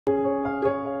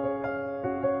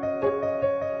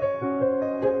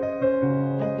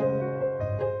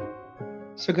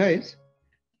So guys,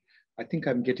 I think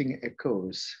I'm getting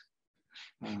echoes.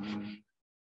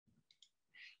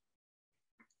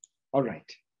 All right.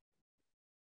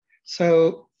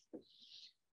 So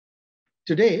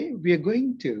today we are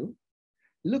going to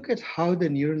look at how the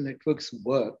neural networks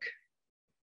work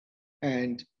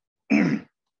and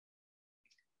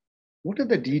what are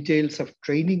the details of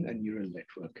training a neural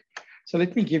network. So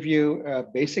let me give you a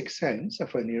basic sense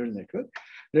of a neural network.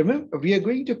 Remember, we are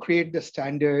going to create the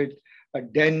standard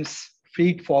dense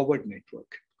feed-forward network.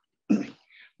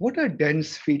 What are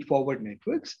dense feed-forward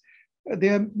networks?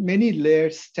 There are many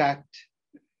layers stacked,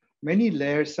 many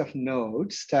layers of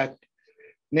nodes stacked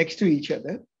next to each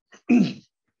other. The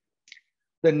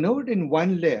node in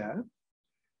one layer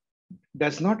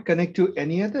does not connect to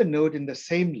any other node in the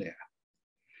same layer.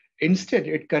 Instead,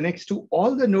 it connects to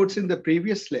all the nodes in the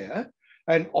previous layer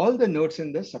and all the nodes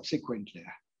in the subsequent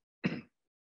layer.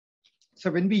 So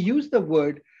when we use the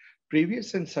word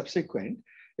previous and subsequent,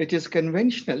 it is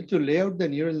conventional to lay out the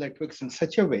neural networks in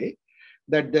such a way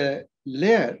that the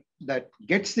layer that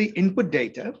gets the input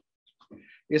data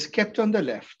is kept on the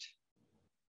left.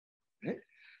 Right?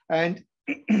 And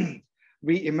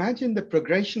we imagine the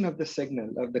progression of the signal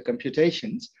of the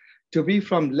computations to be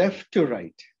from left to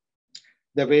right,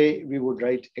 the way we would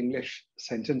write English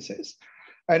sentences.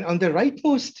 And on the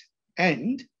rightmost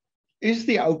end is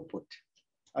the output.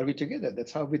 Are we together?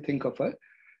 That's how we think of a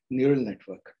neural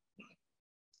network.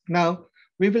 Now,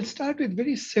 we will start with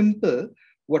very simple,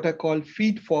 what are called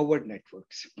feed-forward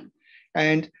networks.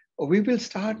 And we will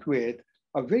start with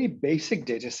a very basic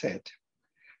data set,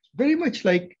 very much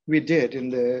like we did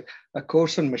in a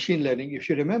course on machine learning. If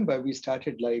you remember, we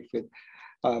started life with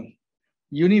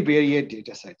univariate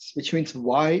data sets, which means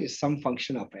y is some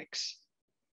function of x.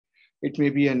 It may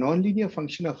be a nonlinear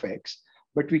function of x,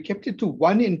 but we kept it to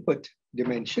one input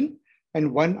dimension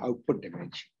and one output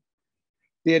dimension.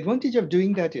 The advantage of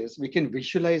doing that is we can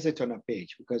visualize it on a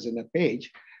page, because in a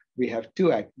page, we have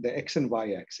the x and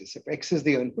y axis. If x is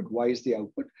the input, y is the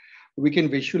output. We can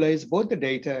visualize both the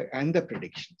data and the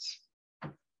predictions.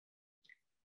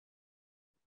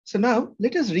 So now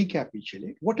let us recap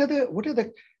actually. We're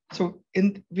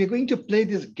going to play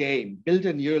this game, build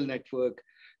a neural network,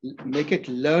 make it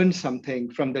learn something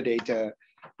from the data,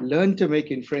 learn to make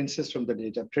inferences from the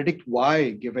data, predict y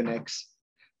given x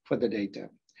for the data.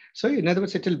 So in other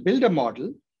words, it will build a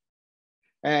model,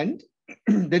 and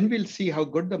then we'll see how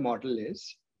good the model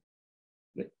is.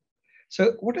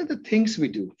 So what are the things we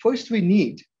do? First, we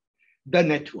need the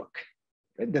network,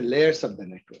 right? The layers of the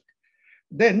network.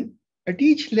 Then at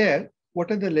each layer,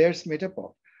 what are the layers made up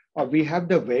of? We have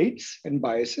the weights and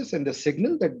biases and the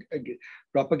signal that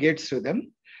propagates through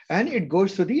them, and it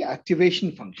goes to the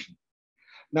activation function.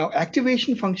 Now,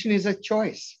 activation function is a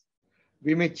choice.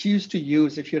 We may choose to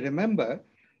use, if you remember,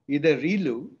 either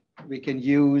ReLU, we can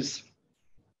use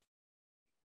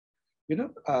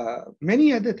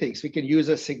many other things. We can use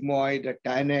a sigmoid, a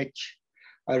tanh,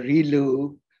 a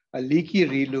ReLU, a leaky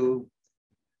ReLU,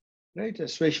 right? A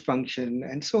swish function,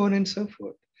 and so on and so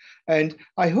forth. And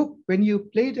I hope when you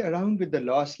played around with the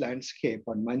loss landscape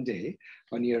on Monday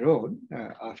on your own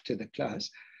after the class,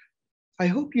 I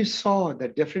hope you saw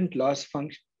that different loss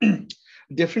function,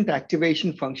 different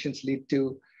activation functions lead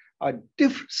to a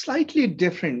slightly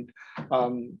different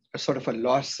sort of a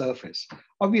loss surface.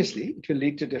 Obviously, it will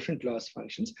lead to different loss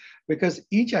functions because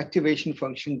each activation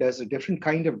function does a different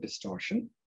kind of distortion,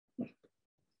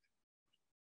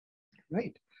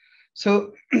 right?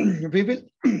 So we will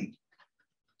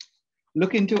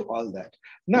look into all that.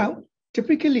 Now,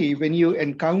 typically when you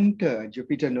encounter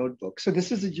Jupyter Notebook, so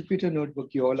this is a Jupyter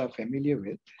Notebook you all are familiar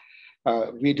with.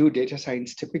 We do data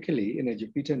science typically in a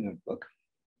Jupyter Notebook.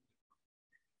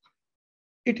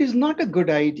 It is not a good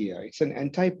idea, it's an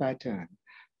anti-pattern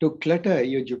to clutter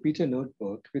your Jupyter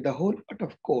Notebook with a whole lot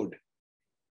of code.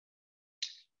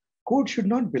 Code should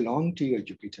not belong to your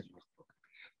Jupyter Notebook.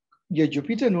 Your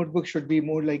Jupyter Notebook should be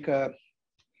more like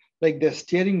the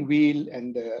steering wheel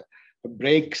and the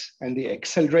brakes and the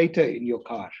accelerator in your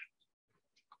car,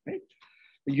 right?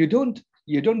 You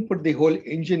don't put the whole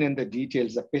engine and the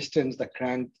details, the pistons, the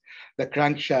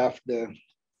crankshaft,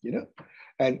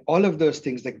 and all of those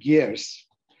things, the gears,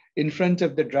 in front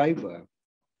of the driver,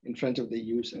 in front of the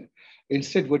user.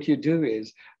 Instead, what you do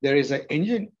is there is an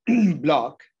engine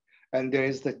block, and there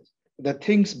is the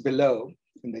things below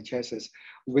in the chassis,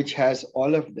 which has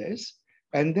all of this.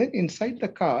 And then inside the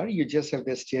car, you just have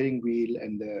the steering wheel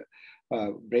and the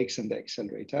brakes and the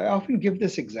accelerator. I often give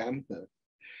this example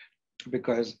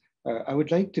because I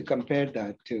would like to compare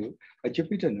that to a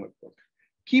Jupyter Notebook.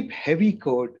 Keep heavy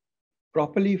code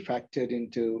properly factored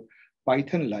into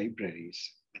Python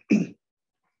libraries.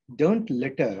 don't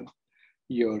litter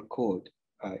your code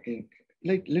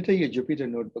litter your Jupyter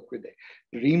notebook with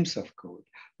reams of code.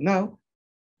 Now,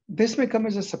 this may come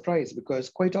as a surprise because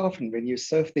quite often when you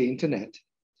surf the internet,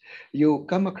 you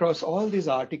come across all these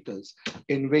articles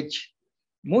in which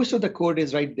most of the code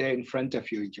is right there in front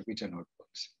of you in Jupyter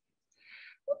notebooks.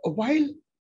 While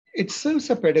it serves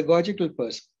a pedagogical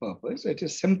purpose, it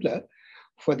is simpler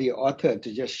for the author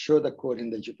to just show the code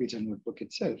in the Jupyter notebook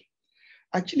itself.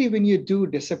 Actually, when you do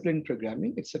disciplined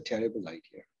programming, it's a terrible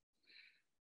idea.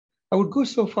 I would go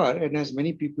so far, and as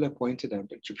many people have pointed out,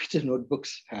 that Jupyter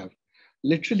notebooks have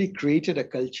literally created a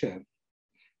culture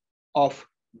of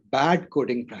bad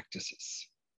coding practices.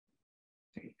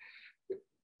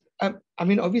 I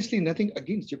mean, obviously nothing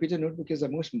against Jupyter Notebook is the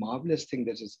most marvelous thing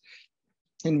that has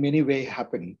in many ways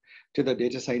happened to the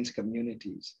data science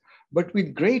communities. But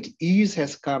with great ease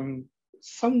has come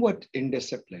somewhat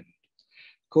indiscipline.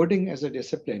 Coding as a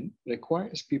discipline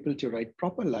requires people to write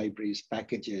proper libraries,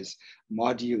 packages,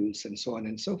 modules, and so on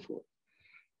and so forth.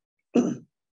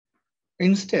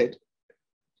 Instead,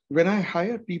 when I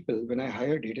hire people, when I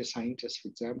hire data scientists, for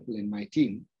example, in my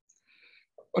team,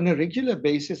 on a regular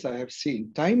basis, I have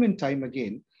seen time and time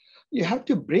again, you have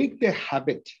to break the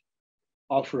habit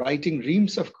of writing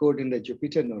reams of code in the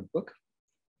Jupyter notebook.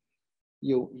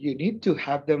 You need to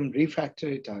have them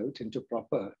refactor it out into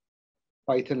proper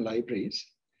Python libraries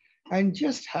and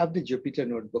just have the Jupyter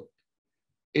notebook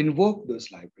invoke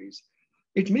those libraries.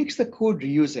 It makes the code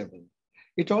reusable.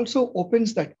 It also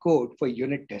opens that code for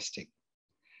unit testing.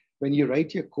 When you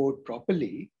write your code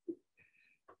properly,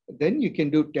 then you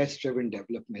can do test-driven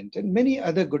development and many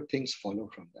other good things follow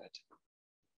from that.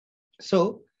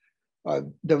 So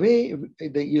the way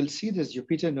that you'll see this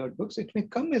Jupyter notebooks, it may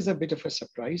come as a bit of a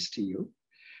surprise to you,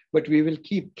 but we will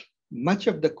keep much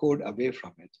of the code away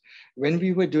from it. When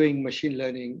we were doing machine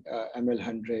learning,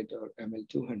 ML100 or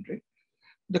ML200,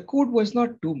 the code was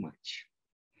not too much.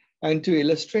 And to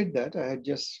illustrate that, I had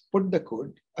just put the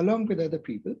code along with other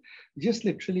people, just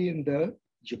literally in the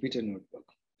Jupyter notebook.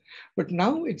 But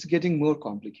now it's getting more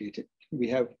complicated. We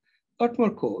have a lot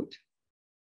more code.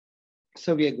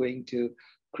 So we are going to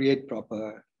create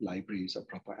proper libraries or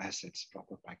proper assets,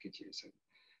 proper packages and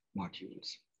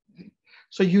modules.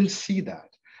 So you'll see that.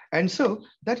 And so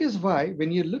that is why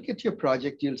when you look at your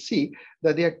project, you'll see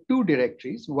that there are two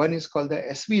directories. One is called the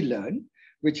svlearn,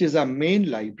 which is our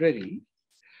main library.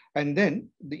 And then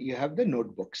you have the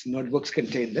notebooks. Notebooks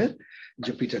contain the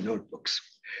Jupyter notebooks.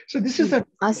 So this is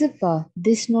as if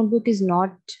this notebook is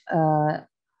not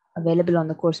available on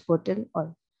the course portal,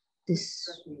 or this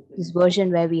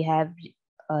version where we have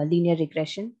linear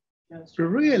regression.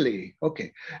 Really?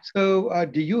 Okay. So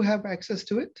do you have access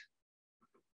to it?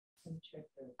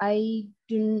 I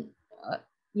do.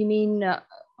 You mean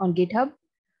on GitHub?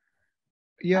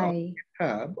 Yeah, on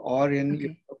GitHub or in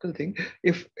your local thing.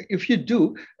 If you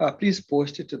do, please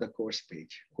post it to the course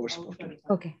page, course portal.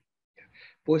 Okay.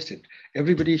 Post it.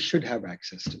 Everybody should have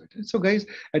access to it. So guys,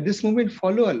 at this moment,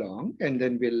 follow along, and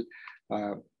then we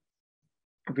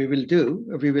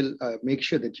will make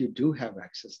sure that you do have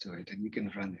access to it and you can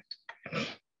run it.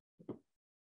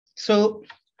 So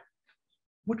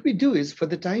what we do is, for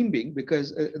the time being,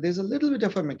 because there's a little bit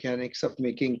of a mechanics of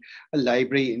making a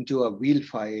library into a wheel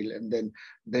file and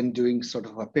then doing sort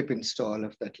of a pip install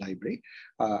of that library,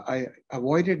 I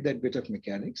avoided that bit of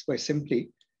mechanics by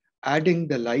simply adding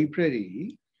the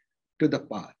library to the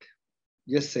path.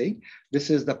 Just saying, this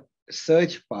is the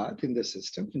search path in the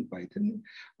system in Python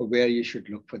where you should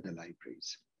look for the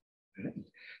libraries. Right?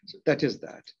 So that is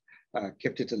that.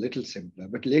 Kept it a little simpler.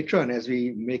 But later on, as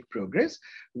we make progress,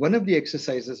 one of the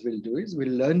exercises we'll do is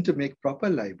we'll learn to make proper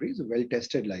libraries,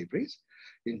 well-tested libraries,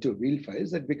 into wheel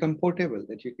files that become portable,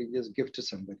 that you can just give to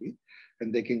somebody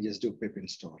and they can just do pip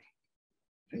install.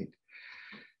 Right?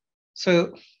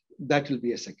 So that will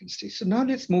be a second stage. So now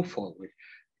let's move forward.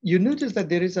 You notice that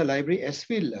there is a library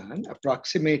svlearn,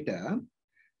 approximator,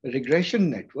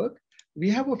 regression network. We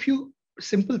have a few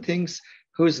simple things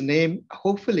whose name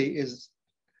hopefully is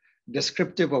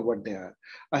descriptive of what they are.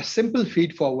 A simple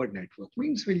feed-forward network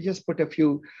means we'll just put a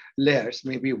few layers,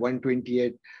 maybe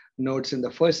 128 nodes in the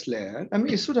first layer. I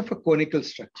mean, it's sort of a conical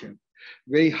structure.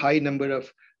 Very high number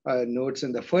of nodes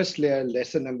in the first layer,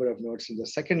 lesser number of nodes in the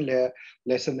second layer,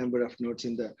 lesser number of nodes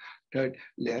in the third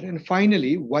layer, and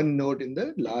finally, one node in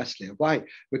the last layer. Why?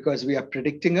 Because we are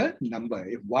predicting a number.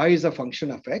 If y is a function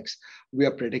of x, we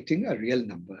are predicting a real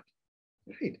number,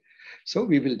 right? So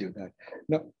we will do that.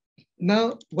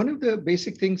 Now, one of the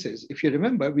basic things is, if you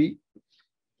remember, we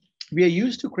are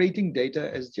used to creating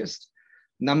data as just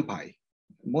NumPy.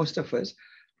 Most of us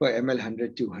for ML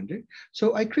 100, 200.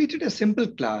 So I created a simple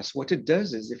class. What it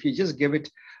does is if you just give it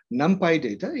NumPy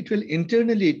data, it will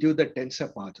internally do the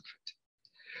tensor part of it.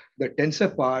 The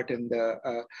tensor part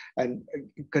and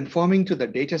conforming to the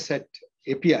dataset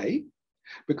API,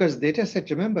 because dataset,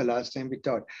 remember last time we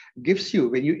taught, gives you,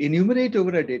 when you enumerate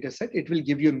over a dataset, it will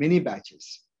give you mini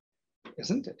batches,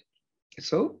 isn't it?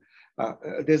 So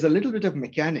there's a little bit of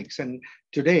mechanics, and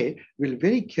today we'll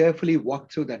very carefully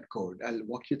walk through that code. I'll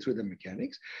walk you through the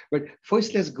mechanics, but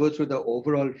first let's go through the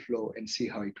overall flow and see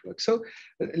how it works. So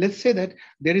let's say that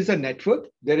there is a network,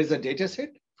 there is a data set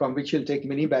from which you'll take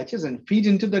many batches and feed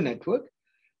into the network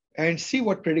and see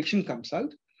what prediction comes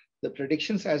out. The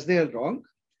predictions, as they are wrong,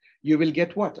 you will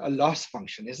get what? A loss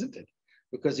function, isn't it?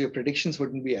 Because your predictions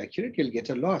wouldn't be accurate, you'll get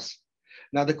a loss.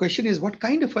 Now the question is, what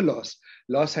kind of a loss?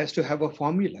 Loss has to have a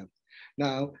formula.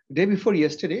 Now, day before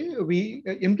yesterday, we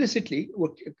implicitly,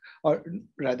 or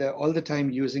rather all the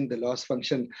time using the loss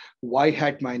function y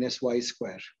hat minus y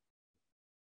square.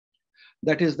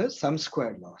 That is the sum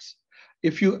squared loss.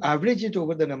 If you average it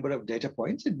over the number of data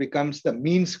points, it becomes the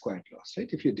mean squared loss, right?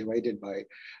 If you divide it by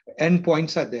n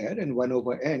points are there and 1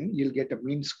 over n, you'll get a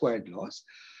mean squared loss.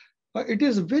 It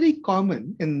is very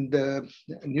common in the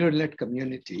neural net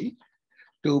community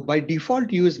to, by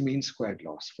default, use mean squared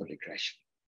loss for regression,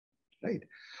 right?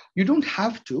 You don't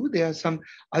have to. There are some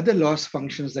other loss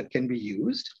functions that can be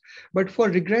used, but for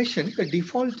regression, the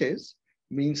default is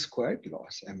mean squared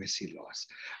loss, MSE loss,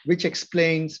 which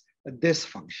explains this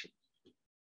function.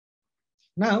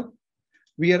 Now,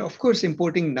 we are, of course,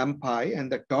 importing NumPy and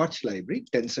the torch library.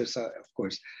 Tensors are, of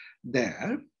course,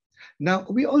 there. Now,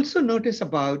 we also notice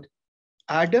about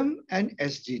ADAM and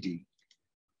SGD,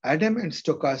 ADAM and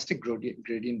stochastic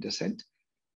gradient descent.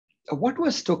 What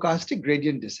was stochastic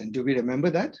gradient descent? Do we remember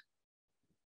that?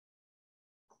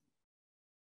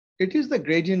 It is the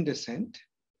gradient descent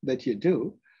that you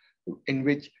do in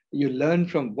which you learn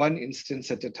from one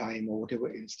instance at a time, or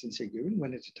whatever instance you're given,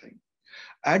 one at a time.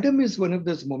 ADAM is one of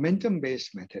those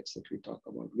momentum-based methods that we talk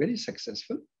about, very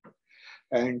successful.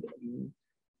 And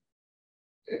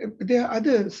there are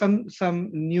other, some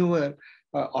newer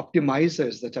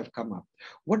optimizers that have come up.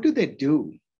 What do?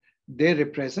 They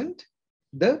represent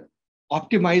the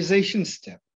optimization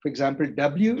step. For example,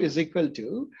 W is equal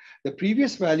to the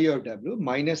previous value of W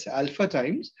minus alpha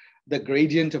times the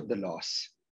gradient of the loss.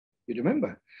 You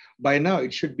remember? By now,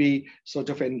 it should be sort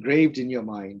of engraved in your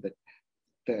mind that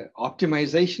the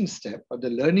optimization step or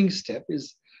the learning step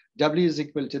is W is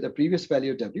equal to the previous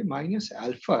value of W minus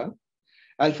alpha,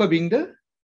 alpha being the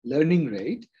learning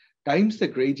rate, times the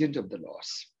gradient of the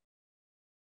loss.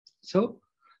 So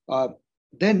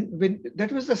then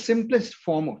that was the simplest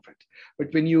form of it.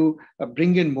 But when you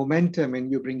bring in momentum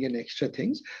and you bring in extra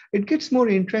things, it gets more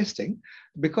interesting,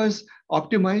 because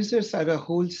optimizers are a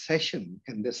whole session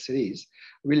in this series.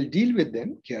 We'll deal with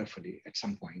them carefully at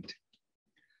some point.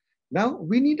 Now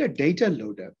we need a data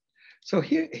loader. So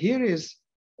here is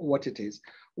what it is.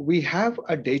 We have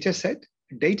a data set.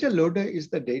 Data loader is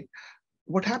the data.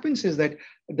 What happens is that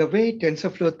the way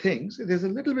TensorFlow thinks, there's a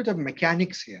little bit of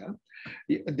mechanics here.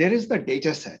 There is the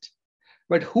data set,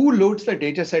 but who loads the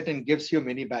data set and gives you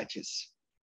many batches,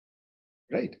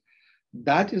 right?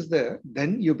 That is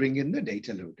then you bring in the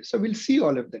data loader. So we'll see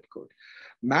all of that code.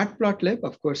 Matplotlib,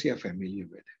 of course, you're familiar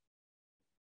with.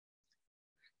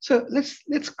 So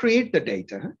let's create the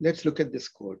data. Let's look at this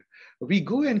code. We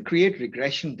go and create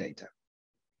regression data.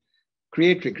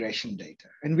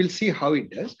 And we'll see how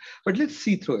it does, but let's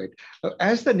see through it.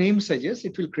 As the name suggests,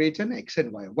 it will create an X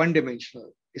and Y,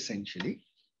 one-dimensional, essentially,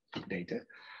 data.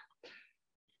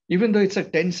 Even though it's a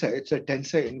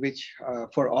tensor in which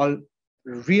for all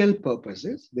real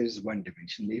purposes, there is one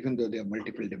dimension, even though there are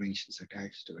multiple dimensions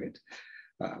attached to it.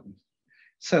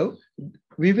 So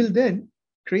we will then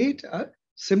create a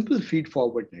simple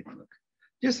feed-forward network.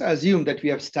 Just assume that we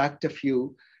have stacked a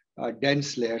few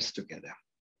dense layers together.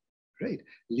 Right,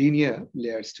 linear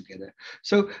layers together.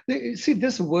 So see,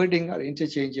 this wording are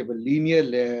interchangeable. Linear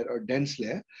layer or dense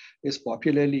layer is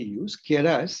popularly used.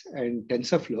 Keras and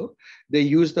TensorFlow, they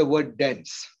use the word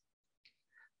dense.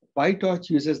 PyTorch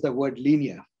uses the word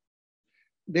linear.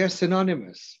 They are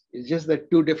synonymous. It's just that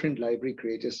two different library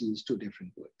creators use two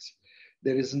different words.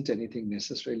 There isn't anything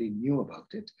necessarily new about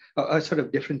it, or sort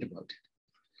of different about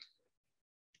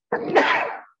it.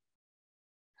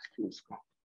 Excuse me.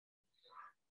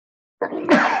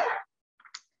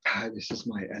 This is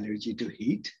my allergy to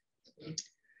heat.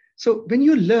 So when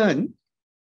you learn,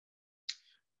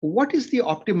 what is the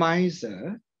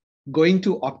optimizer going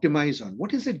to optimize on?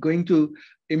 What is it going to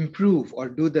improve or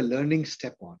do the learning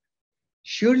step on?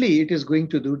 Surely it is going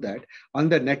to do that on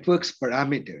the network's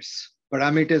parameters,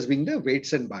 Parameters being the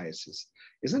weights and biases,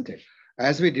 isn't it?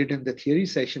 As we did in the theory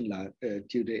session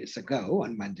 2 days ago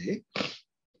on Monday,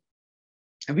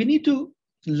 we need to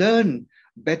learn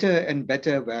better and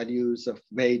better values of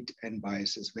weights and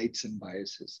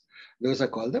biases. Those are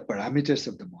called the parameters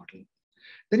of the model.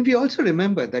 Then we also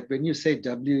remember that when you say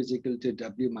W is equal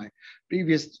to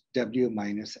previous W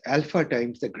minus alpha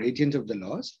times the gradient of the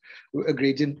loss,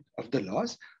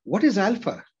 what is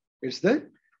alpha? It's the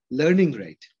learning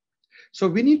rate. So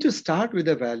we need to start with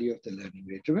the value of the learning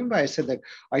rate. Remember, I said that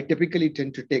I typically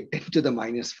tend to take 10 to the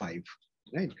minus 5,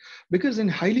 right? Because in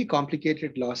highly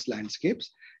complicated loss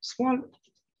landscapes, small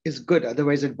is good,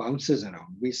 otherwise it bounces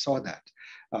around. We saw that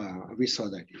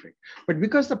effect. But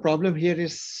because the problem here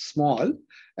is small,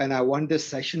 and I want this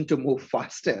session to move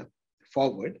faster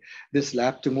forward, this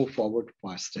lab to move forward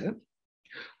faster,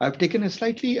 I've taken a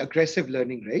slightly aggressive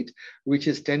learning rate, which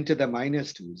is 10 to the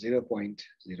minus 2,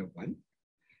 0.01,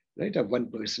 right? A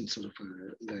 1% sort of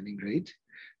a learning rate.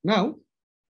 Now,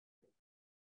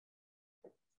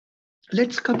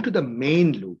 let's come to the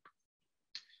main loop.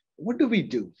 What do we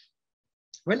do?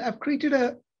 Well, I've created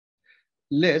a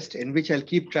list in which I'll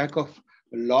keep track of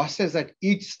losses at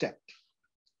each step,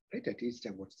 right? At each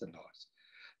step, what's the loss?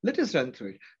 Let us run through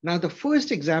it. Now, the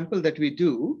first example that we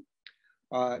do,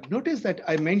 notice that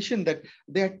I mentioned that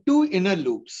there are two inner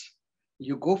loops.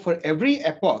 You go for every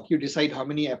epoch, you decide how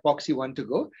many epochs you want to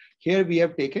go. Here we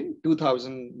have taken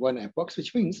 2001 epochs,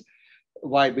 which means,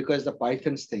 why? Because the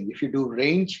Python's thing, if you do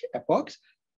range epochs,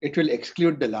 it will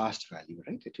exclude the last value,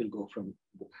 right? It will go from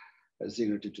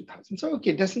 0 to 2000. So,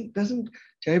 okay, doesn't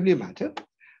terribly matter.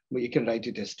 You can write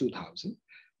it as 2000.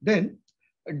 Then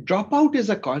dropout is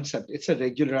a concept. It's a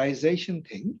regularization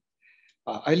thing.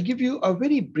 I'll give you a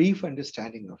very brief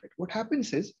understanding of it. What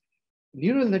happens is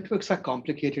neural networks are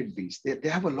complicated beasts. They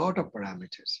have a lot of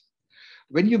parameters.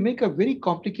 When you make a very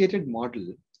complicated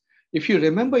model, if you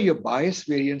remember your bias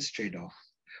variance trade-off,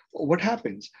 what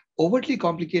happens? Overtly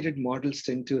complicated models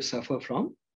tend to suffer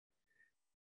from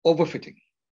overfitting.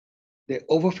 They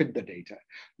overfit the data.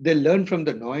 They learn from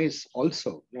the noise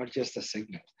also, not just the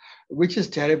signal, which is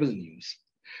terrible news.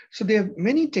 So there are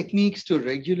many techniques to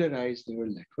regularize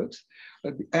neural networks.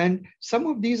 And some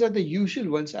of these are the usual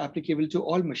ones applicable to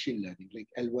all machine learning, like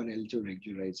L1, L2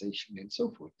 regularization and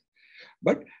so forth.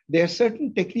 But there are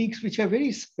certain techniques which are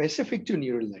very specific to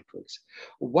neural networks.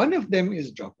 One of them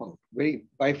is dropout.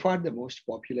 By far the most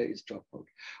popular is dropout.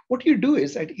 What you do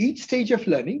is at each stage of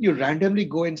learning, you randomly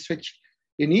go and switch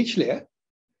in each layer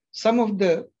some of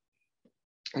the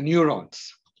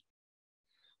neurons.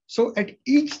 So at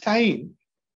each time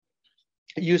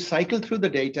you cycle through the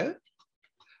data,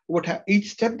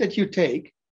 each step that you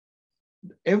take,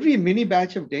 every mini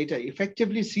batch of data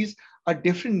effectively sees a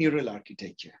different neural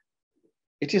architecture.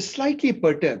 It is slightly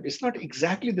perturbed. It's not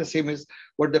exactly the same as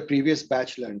what the previous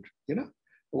batch learned,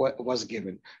 was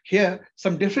given. Here,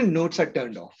 some different nodes are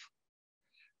turned off.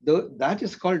 That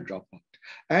is called dropout.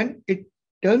 And it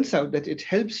turns out that it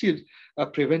helps you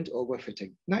prevent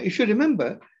overfitting. Now, if you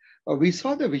remember, we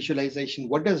saw the visualization.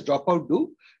 What does dropout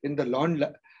do in the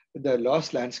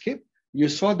loss landscape? You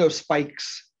saw those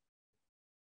spikes,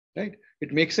 right?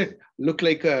 It makes it look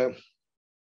like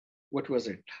what was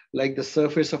it? Like the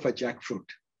surface of a jackfruit,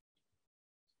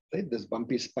 right? This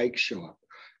bumpy spikes show up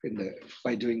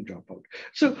by doing dropout.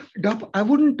 So I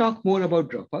wouldn't talk more about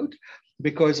dropout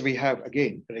because we have,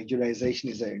 again, regularization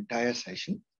is an entire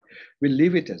session. We'll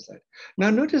leave it as that. Now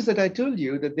notice that I told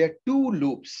you that there are two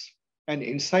loops and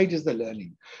inside is the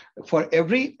learning. For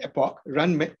every epoch,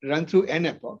 run through n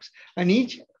epochs, and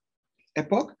each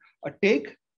epoch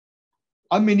take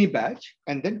a mini batch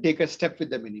and then take a step with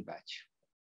the mini batch.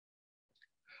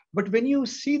 But when you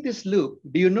see this loop,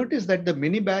 do you notice that the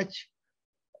mini batch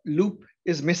loop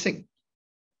is missing?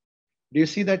 Do you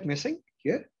see that missing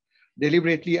here?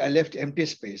 Deliberately, I left empty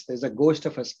space. There's a ghost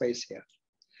of a space here.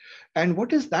 And what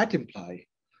does that imply?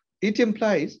 It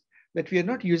implies that we are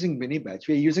not using mini batch.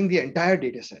 We are using the entire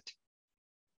data set,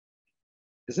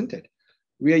 isn't it?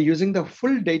 We are using the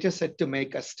full data set to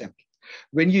make a step.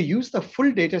 When you use the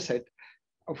full data set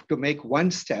to make one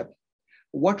step,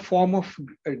 what form of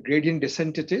gradient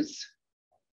descent it is?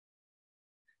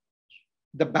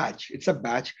 The batch. It's a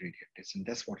batch gradient descent.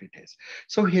 That's what it is.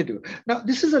 So here too. Now,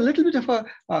 this is a little bit of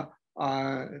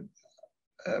a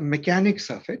mechanics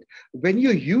of it. When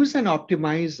you use an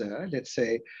optimizer, let's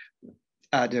say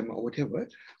Adam or whatever,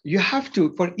 you have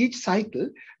to, for each cycle,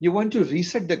 you want to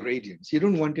reset the gradients. You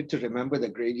don't want it to remember the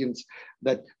gradients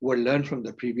that were learned from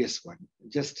the previous one.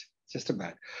 Just a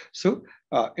bad. So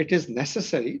it is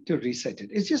necessary to reset it.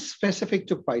 It's just specific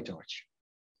to PyTorch.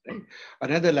 Right?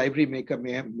 Another library maker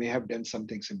may have done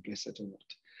something simpliciter to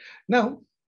it. Now,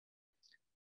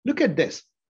 look at this.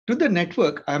 To the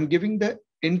network, I'm giving the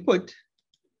input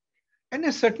and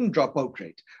a certain dropout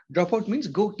rate. Dropout means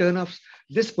go turn off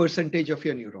this percentage of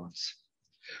your neurons.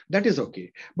 That is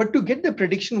okay. But to get the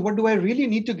prediction, what do I really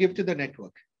need to give to the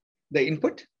network? The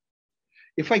input.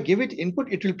 If I give it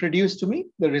input, it will produce to me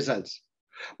the results.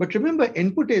 But remember,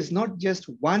 input is not just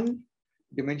one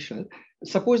dimensional.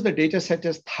 Suppose the data set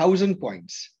has 1,000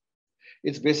 points.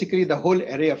 It's basically the whole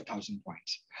array of 1,000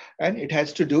 points. And it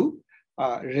has to do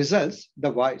results,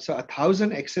 the Y. So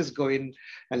 1,000 X's go in,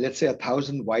 and let's say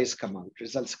 1,000 Y's come out,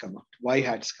 results come out, Y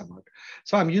hats come out.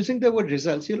 So I'm using the word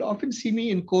results. You'll often see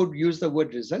me in code use the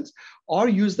word results or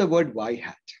use the word Y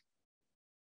hat,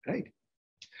 right?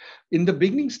 In the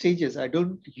beginning stages, I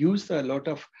don't use a lot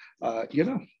of,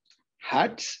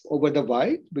 hats over the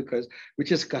Y,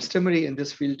 which is customary in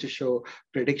this field to show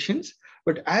predictions.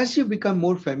 But as you become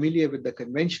more familiar with the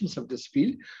conventions of this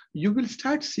field, you will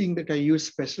start seeing that I use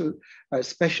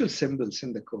special symbols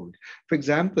in the code. For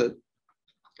example,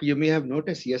 you may have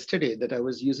noticed yesterday that I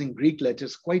was using Greek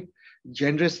letters quite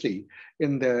generously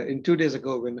in 2 days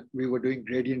ago when we were doing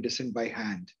gradient descent by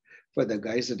hand for the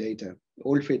Geyser data,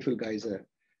 old faithful Geyser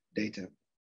data,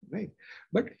 right?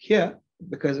 But here,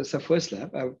 because it's a first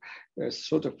lab, I've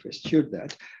sort of eschewed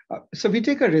that. So we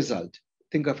take a result.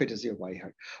 Think of it as your Y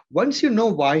hat. Once you know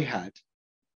Y hat,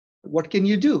 what can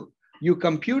you do? You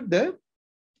compute the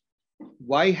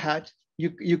Y hat.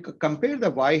 You compare the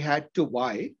Y hat to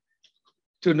Y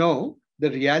to know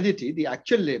the reality, the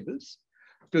actual labels,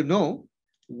 to know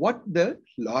what the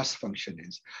loss function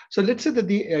is. So let's say that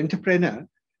the entrepreneur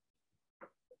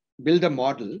build a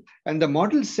model, and the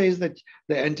model says that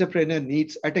the entrepreneur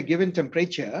needs, at a given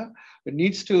temperature,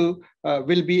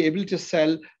 will be able to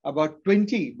sell about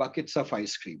 20 buckets of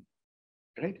ice cream,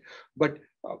 right? But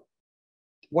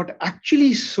what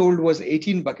actually sold was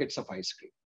 18 buckets of ice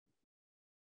cream.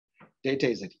 Data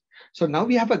is it. So now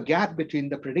we have a gap between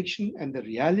the prediction and the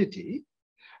reality,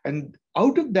 and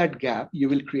out of that gap, you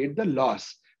will create the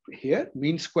loss. Here,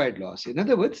 mean squared loss. In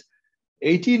other words,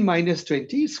 18 minus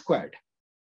 20 squared.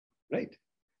 Right?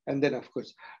 And then, of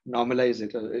course, normalize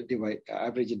it or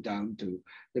average it down to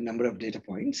the number of data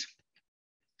points.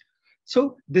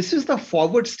 So this is the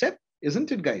forward step,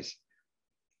 isn't it, guys?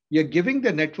 You're giving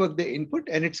the network the input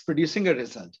and it's producing a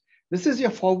result. This is your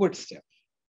forward step.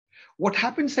 What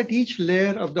happens at each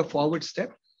layer of the forward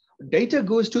step? Data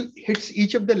hits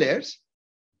each of the layers.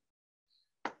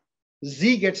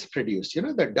 Z gets produced. You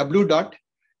know, the W dot,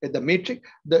 the matrix,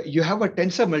 you have a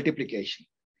tensor multiplication.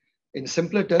 In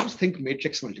simpler terms, think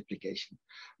matrix multiplication.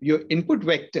 Your input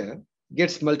vector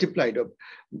gets multiplied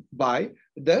by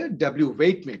the W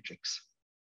weight matrix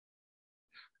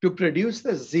to produce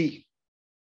the Z,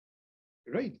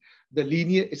 right? The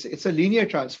linear, it's a linear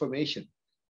transformation,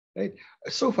 right?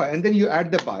 So far, and then you add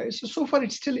the bias. So far,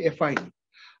 it's still affine.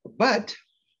 But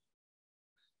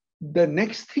the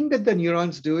next thing that the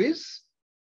neurons do is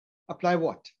apply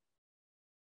what?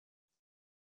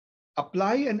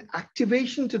 Apply an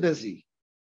activation to the Z.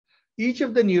 Each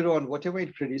of the neuron, whatever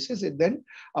it produces, it then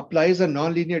applies a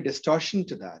nonlinear distortion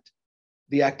to that,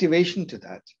 the activation to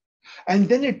that. And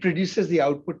then it produces the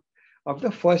output of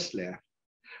the first layer,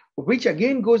 which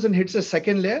again goes and hits the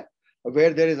second layer,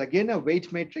 where there is again a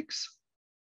weight matrix,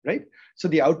 right? So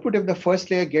the output of the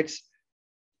first layer gets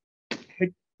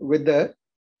hit with the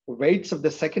weights of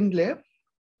the second layer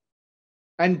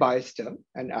and bias term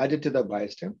and added to the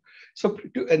bias term. So,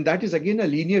 and that is again a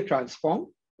linear transform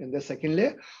in the second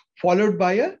layer, followed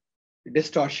by a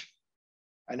distortion,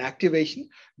 an activation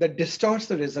that distorts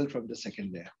the result from the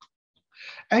second layer.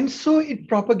 And so it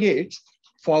propagates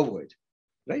forward,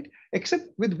 right? Except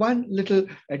with one little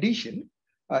addition.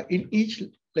 In each,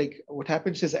 like what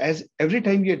happens is, as every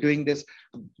time you're doing this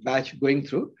batch going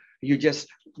through, you just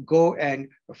go and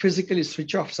physically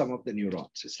switch off some of the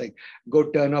neurons. It's like go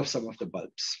turn off some of the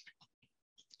bulbs.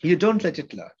 You don't let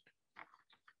it learn,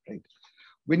 right?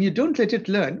 When you don't let it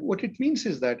learn, what it means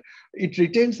is that it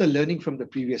retains the learning from the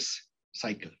previous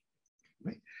cycle,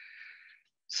 right?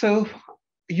 So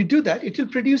you do that, it will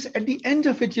produce, at the end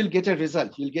of it, you'll get a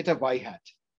result. You'll get a Y hat.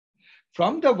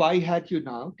 From the Y hat, you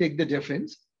now take the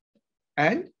difference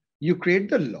and you create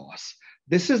the loss.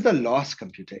 This is the loss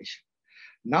computation.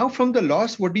 Now from the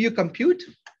loss, what do you compute?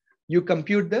 You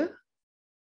compute the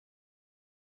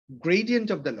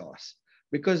gradient of the loss,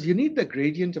 because you need the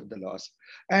gradient of the loss.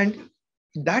 And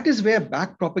that is where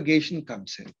back propagation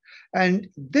comes in. And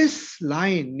this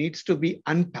line needs to be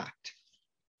unpacked.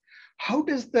 How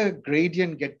does the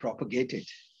gradient get propagated,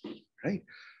 right?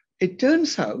 It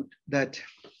turns out that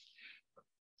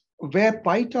where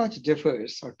PyTorch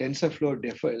differs or TensorFlow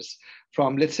differs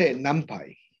from, let's say,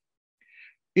 NumPy,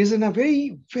 is in a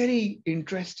very, very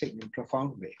interesting and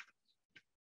profound way.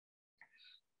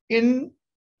 In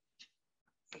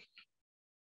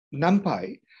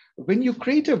NumPy, when you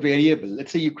create a variable,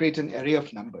 let's say you create an array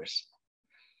of numbers,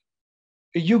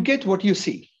 you get what you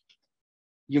see.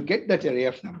 You get that array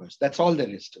of numbers. That's all there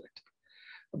is to it.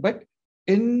 But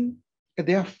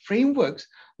there are frameworks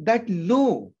that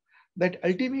know that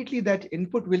ultimately that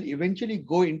input will eventually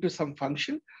go into some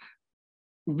function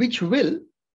whose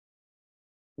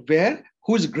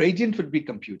gradient would be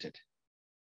computed.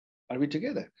 Are we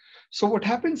together? So what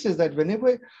happens is that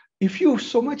if you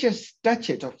so much as touch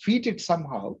it or feed it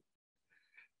somehow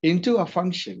into a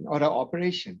function or an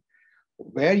operation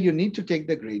where you need to take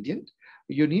the gradient,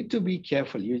 you need to be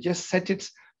careful. You just set it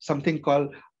something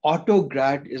called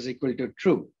autograd is equal to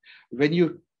true. When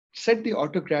you set the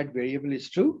autograd variable is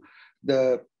true,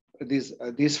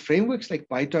 these frameworks like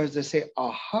PyTorch, they say,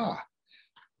 aha,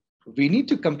 we need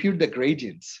to compute the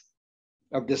gradients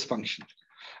of this function.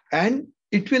 And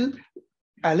it will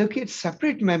allocate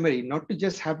separate memory, not to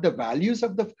just have the values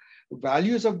of that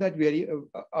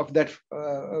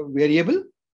variable,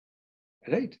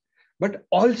 right? But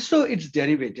also its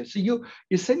derivative. So you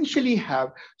essentially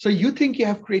have, so you think you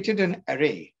have created an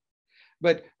array,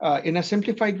 but in a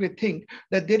simplified way, think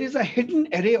that there is a hidden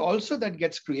array also that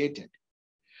gets created,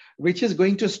 which is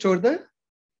going to store the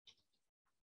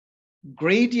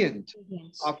gradient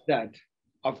of that.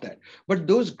 But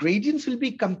those gradients will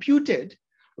be computed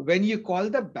when you call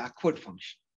the backward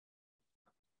function,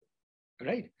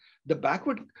 right? The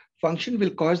backward function will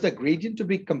cause the gradient to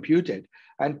be computed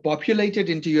and populated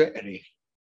into your array.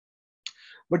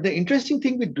 But the interesting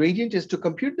thing with gradient is to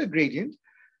compute the gradient,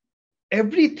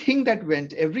 everything that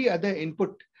went, every other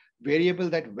input variable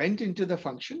that went into the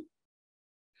function,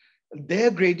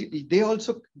 their gradient, they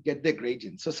also get their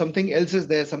gradient. So something else is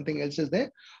there, something else is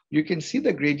there. You can see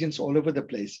the gradients all over the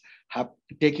place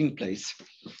taking place,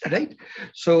 right?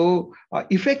 So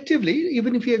effectively,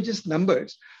 even if you have just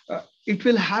numbers, it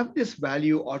will have this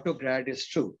value autograd is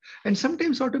true. And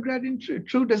sometimes autograd in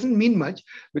true doesn't mean much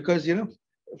because,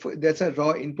 that's a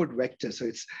raw input vector. So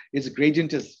its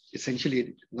gradient is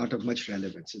essentially not of much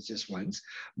relevance. It's just once,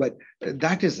 but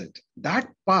that is it. That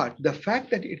part, the fact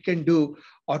that it can do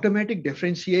automatic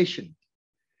differentiation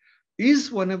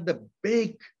is one of the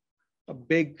big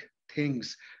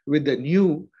things with the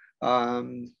new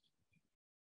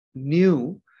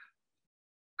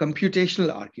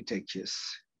computational architectures.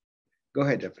 Go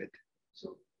ahead, David.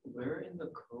 So where in the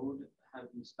code have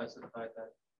you specified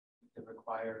that the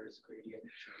requires gradient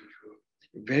should be true?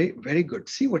 Very, very good.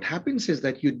 See, what happens is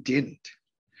that you didn't.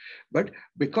 But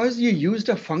because you used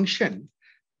a function,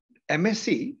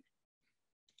 MSE,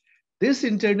 this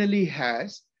internally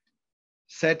has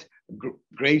set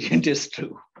gradient is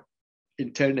true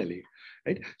internally,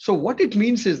 right? So what it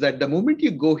means is that the moment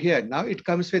you go here, now it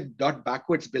comes with dot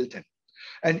backwards built in.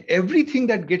 And everything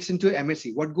that gets into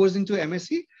MSE, what goes into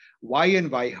MSE? Y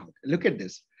and Y out. Look at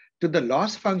this. To the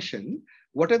loss function,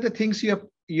 what are the things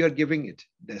you're giving it?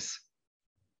 This.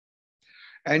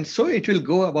 And so it will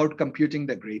go about computing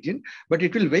the gradient, but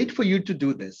it will wait for you to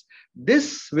do this.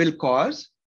 This will cause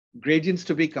gradients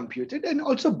to be computed and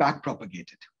also back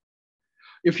propagated.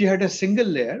 If you had a single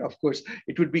layer, of course,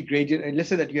 it would be gradient. And let's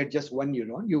say that you had just one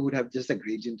neuron, you would have just a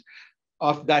gradient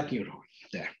of that neuron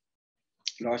there.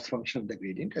 Loss function of the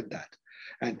gradient at that.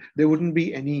 And there wouldn't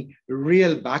be any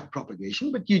real back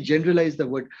propagation, but you generalize the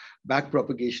word back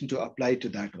propagation to apply to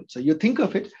that also. You think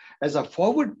of it as a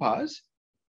forward pass,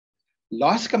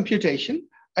 loss computation,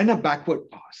 and a backward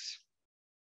pass.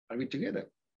 Are we together?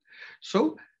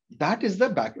 So that is the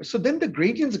backward. So then the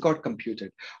gradients got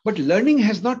computed, but learning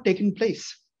has not taken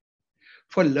place.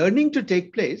 For learning to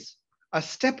take place, a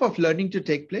step of learning to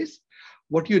take place,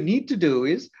 what you need to do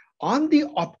is on the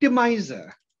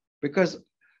optimizer, because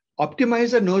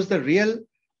optimizer knows the real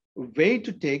way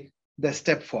to take the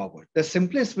step forward. The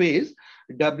simplest way is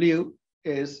W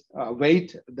is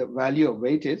weight, the value of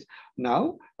weight is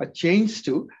now a change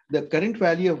to the current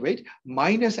value of weight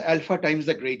minus alpha times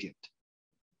the gradient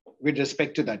with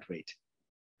respect to that weight,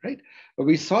 right?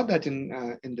 We saw that in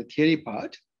the theory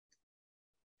part,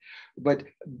 but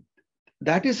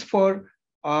that is for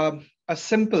a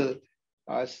simple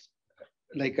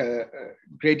like a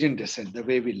gradient descent, the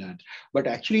way we learned. But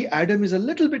actually, Adam is a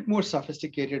little bit more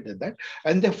sophisticated than that.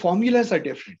 And their formulas are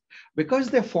different. Because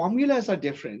their formulas are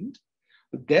different,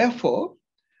 therefore,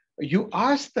 you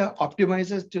ask the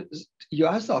optimizer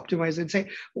and say,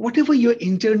 whatever your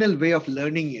internal way of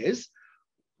learning is,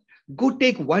 go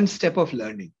take one step of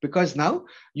learning. Because now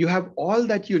you have all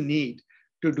that you need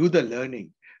to do the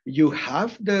learning. You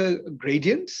have the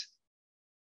gradients,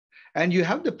 And you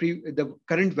have the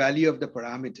current value of the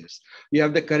parameters. You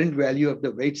have the current value of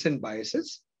the weights and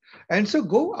biases. And so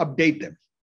go update them.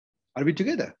 Are we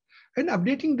together? And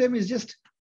updating them is just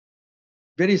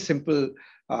very simple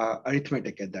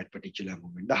arithmetic at that particular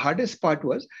moment. The hardest part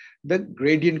was the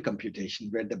gradient computation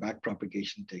where the back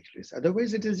propagation takes place.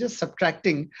 Otherwise, it is just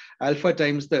subtracting alpha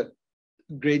times the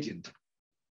gradient.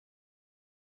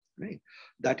 Right?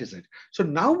 That is it. So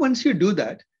now once you do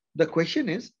that, the question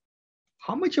is,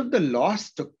 how much of the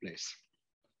loss took place?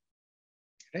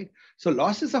 Right? So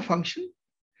loss is a function.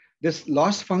 This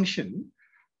loss function,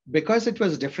 because it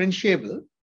was differentiable,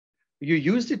 you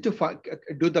used it to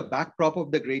do the backprop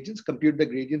of the gradients, compute the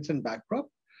gradients and backprop.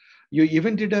 You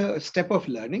even did a step of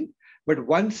learning, but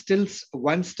one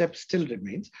step still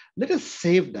remains. Let us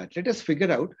save that. Let us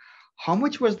figure out how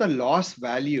much was the loss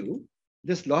value,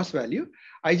 this loss value.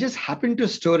 I just happened to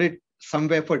store it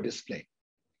somewhere for display.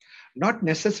 Not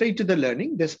necessary to the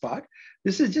learning, this part.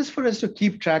 This is just for us to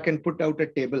keep track and put out a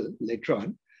table later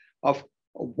on of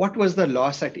what was the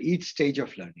loss at each stage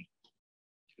of learning.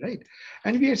 Right?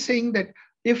 And we are saying that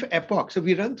if epoch, so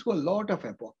we run through a lot of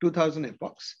epoch, 2000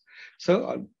 epochs. So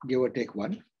I'll give or take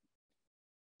one.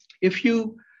 If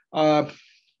you, for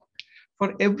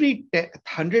every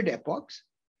 100 epochs,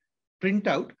 print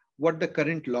out what the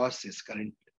current loss is,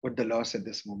 what the loss at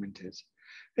this moment is.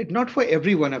 Right? Not for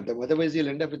every one of them. Otherwise, you'll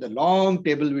end up with a long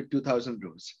table with 2000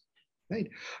 rows. Right?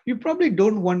 You probably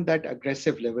don't want that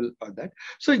aggressive level or that.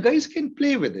 So you guys can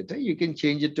play with it. You can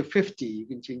change it to 50, you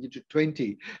can change it to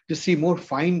 20 to see more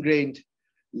fine-grained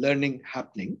learning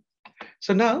happening.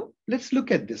 So now let's look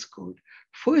at this code.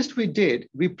 First we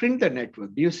print the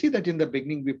network. Do you see that in the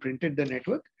beginning we printed the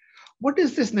network? What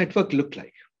does this network look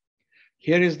like?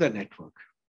 Here is the network.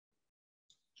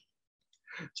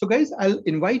 So guys, I'll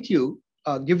invite you,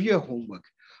 give you a homework.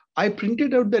 I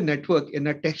printed out the network in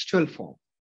a textual form.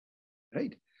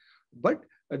 Right? But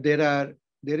there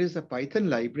is a Python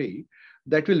library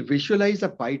that will visualize a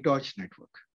PyTorch network.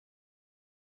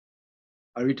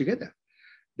 Are we together?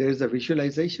 There is a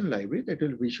visualization library that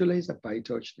will visualize a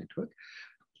PyTorch network.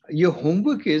 Your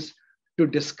homework is to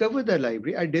discover the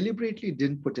library. I deliberately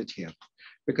didn't put it here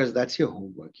because that's your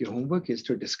homework. Your homework is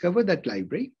to discover that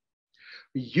library,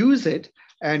 use it,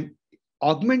 and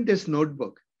augment this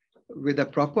notebook with a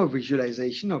proper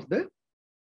visualization of the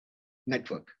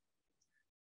network.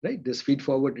 Right? This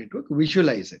feed-forward network,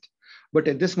 visualize it. But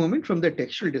at this moment, from the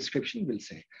textual description, we'll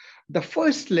say, the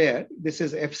first layer, this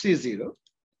is FC0,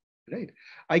 right?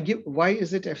 Why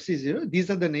is it FC0?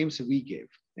 These are the names we gave,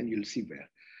 and you'll see where.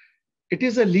 It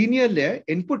is a linear layer.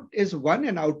 Input is 1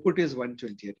 and output is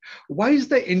 128. Why is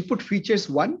the input features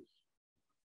 1?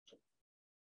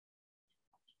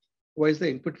 Why is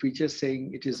the input feature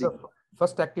saying it is the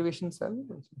first activation cell?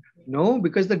 No,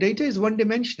 because the data is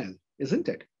one-dimensional, isn't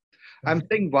it? I'm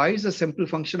saying y is a simple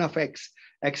function of x.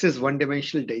 X is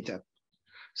one-dimensional data.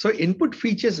 So input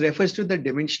features refers to the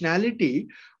dimensionality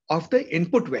of the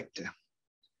input vector.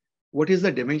 What is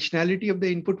the dimensionality of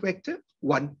the input vector?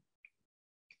 1,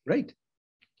 right?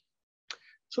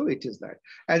 So it is that.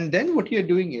 And then what you're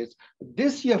doing is,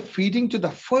 this you're feeding to the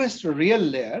first real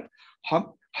layer.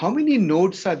 How many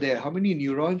nodes are there? How many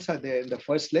neurons are there in the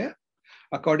first layer?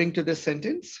 According to this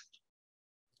sentence?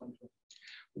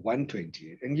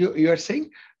 128. And you are saying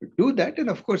do that, and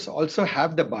of course also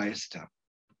have the bias term.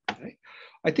 Right?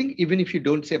 I think even if you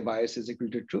don't say bias is equal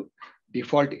to true,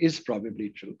 default is probably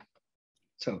true.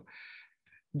 So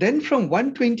then from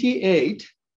 128,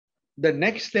 the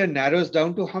next layer narrows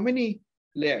down to how many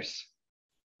layers?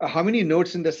 How many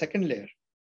nodes in the second layer?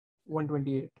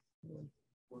 128.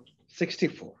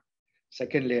 64.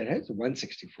 Second layer has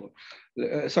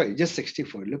 164. Sorry, just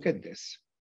 64. Look at this.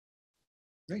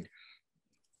 Right?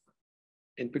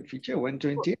 Input feature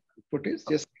 128, output is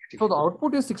just 64. So the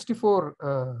output is 64.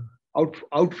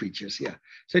 Out features, yeah.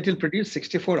 So it will produce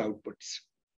 64 outputs.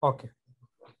 Okay.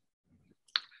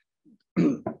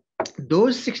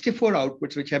 Those 64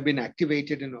 outputs which have been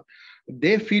activated,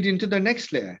 they feed into the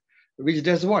next layer, which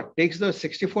does what? Takes those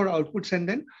 64 outputs and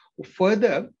then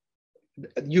further,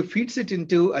 you feeds it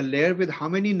into a layer with how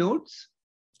many nodes?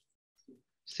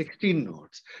 16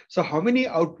 nodes. So how many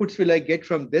outputs will I get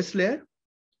from this layer?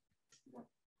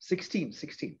 16.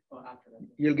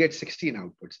 You'll get 16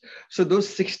 outputs. So those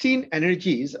 16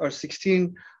 energies or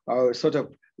 16 sort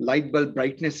of light bulb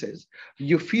brightnesses,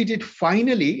 you feed it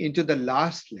finally into the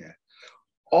last layer.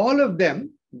 All of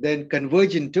them then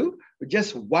converge into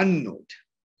just one node,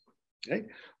 right?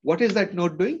 What is that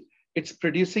node doing? It's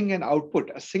producing an output,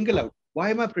 a single output.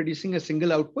 Why am I producing a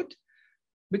single output?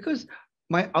 Because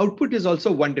my output is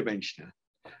also one-dimensional.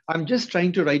 I'm just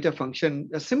trying to write a function,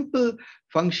 a simple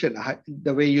function,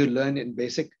 the way you learn in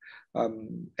basic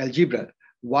algebra.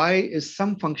 Y is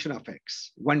some function of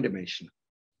x, one dimensional,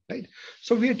 right?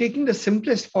 So we are taking the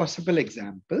simplest possible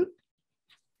example.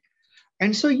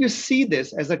 And so you see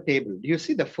this as a table. You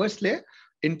see the first layer,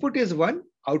 input is 1,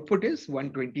 output is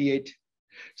 128.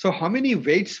 So how many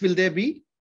weights will there be?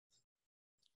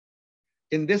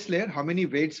 In this layer, how many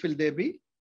weights will there be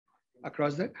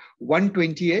across that?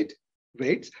 128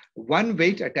 weights, one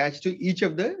weight attached to each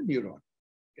of the neuron,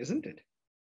 isn't it?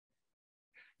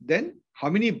 Then how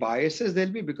many biases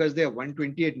there'll be because there are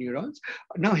 128 neurons.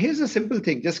 Now here's a simple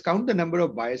thing. Just count the number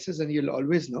of biases and you'll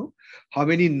always know how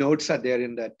many nodes are there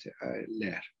in that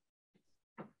layer,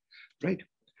 right?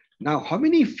 Now, how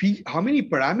many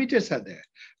parameters are there?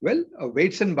 Well,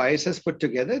 weights and biases put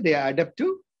together, they add up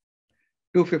to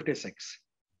 256.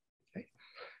 Right?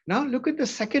 Now look at the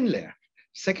second layer.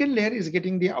 Second layer is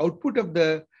getting the output of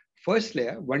the first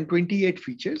layer, 128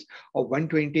 features or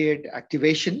 128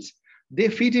 activations. They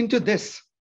feed into this.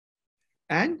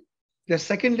 And the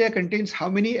second layer contains how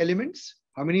many elements?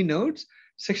 How many nodes?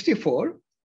 64.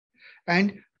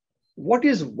 And what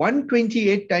is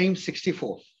 128 times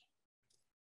 64?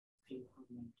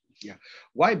 Yeah.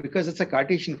 Why? Because it's a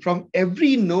Cartesian. From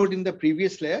every node in the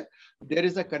previous layer, there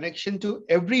is a connection to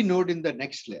every node in the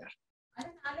next layer.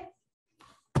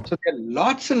 So there are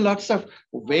lots and lots of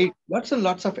weight, lots and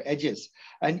lots of edges,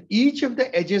 and each of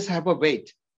the edges have a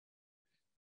weight.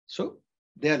 So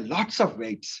there are lots of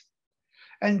weights.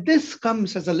 And this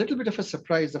comes as a little bit of a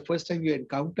surprise the first time you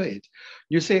encounter it.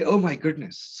 You say, oh my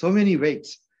goodness, so many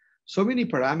weights, so many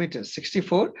parameters,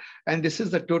 64. And this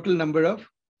is the total number of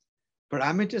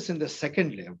parameters in the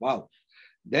second layer. Wow.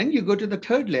 Then you go to the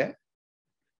third layer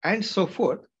and so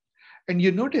forth. And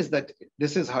you notice that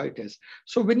this is how it is.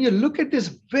 So when you look at this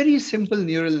very simple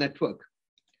neural network,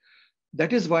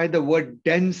 that is why the word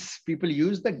dense, people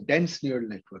use the dense neural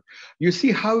network. You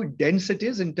see how dense it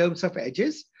is in terms of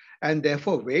edges and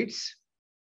therefore weights,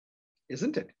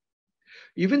 isn't it?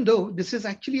 Even though this is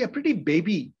actually a pretty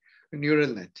baby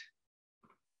neural net,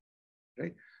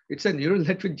 right? It's a neural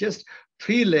net with just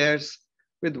 3 layers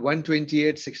with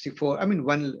 128, 64. I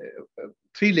mean,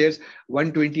 3 layers,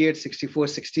 128, 64,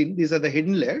 16. These are the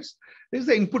hidden layers. There's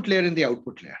the input layer and the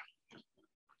output layer,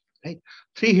 right?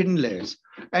 3 hidden layers.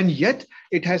 And yet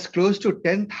it has close to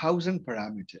 10,000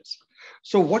 parameters.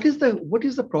 So what is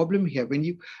the problem here?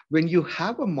 When you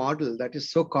have a model that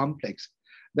is so complex,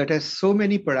 that has so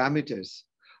many parameters,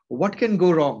 what can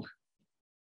go wrong?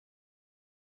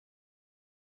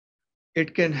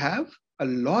 It can have a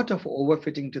lot of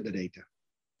overfitting to the data.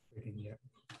 Yeah.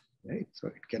 Right? So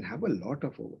it can have a lot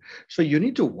of over. So you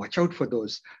need to watch out for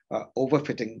those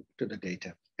overfitting to the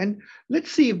data. And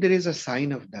let's see if there is a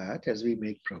sign of that as we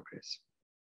make progress.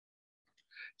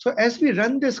 So as we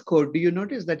run this code, do you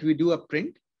notice that we do a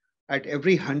print at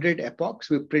every 100 epochs?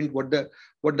 We print what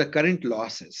the current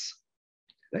loss is,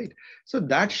 right? So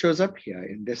that shows up here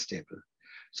in this table.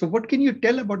 So what can you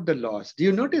tell about the loss? Do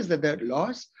you notice that the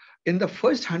loss in the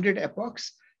first 100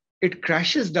 epochs, it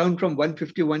crashes down from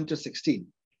 151 to 16,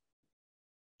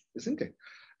 isn't it?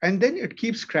 And then it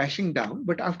keeps crashing down.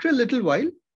 But after a little while,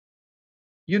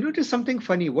 you notice something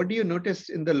funny. What do you notice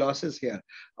in the losses here?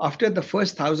 After the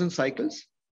first 1,000 cycles,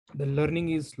 The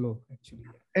learning is slow, actually.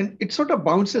 and it sort of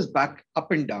bounces back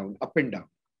up and down,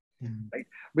 right?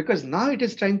 Because now it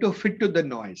is trying to fit to the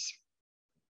noise.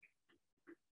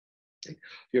 Right?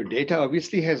 Your data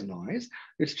obviously has noise.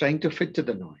 It's trying to fit to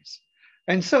the noise.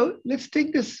 And so let's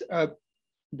take this,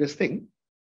 this thing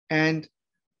and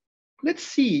let's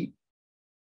see.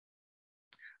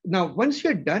 Now, once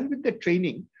you're done with the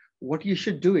training, what you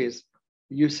should do is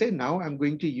you say, now I'm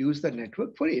going to use the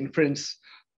network for inference.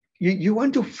 You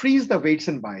want to freeze the weights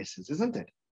and biases, isn't it?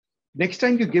 Next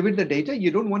time you give it the data, you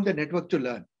don't want the network to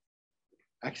learn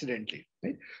accidentally,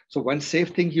 right? So one safe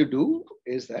thing you do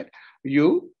is that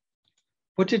you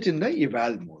put it in the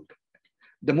eval mode.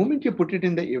 The moment you put it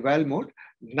in the eval mode,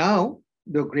 now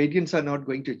the gradients are not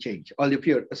going to change. Or if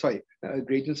you're,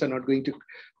 gradients are not going to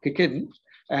kick in,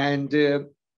 and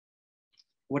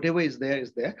whatever is there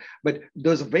is there. But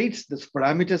those weights, those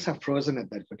parameters are frozen at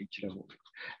that particular moment.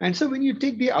 And so when you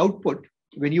take the output,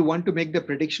 when you want to make the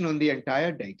prediction on the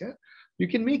entire data, you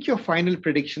can make your final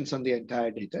predictions on the entire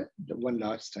data the one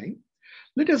last time.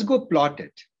 Let us go plot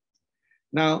it.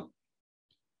 Now,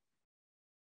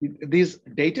 these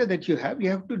data that you have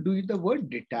to do the word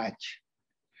detach.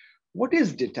 What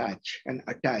is detach and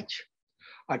attach?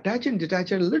 Attach and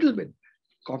detach are a little bit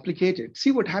complicated.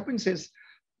 See, what happens is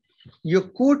your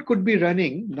code could be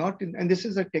running not in, and this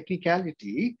is a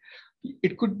technicality,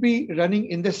 it could be running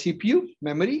in the CPU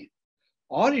memory,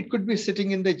 or it could be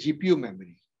sitting in the GPU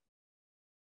memory,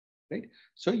 right?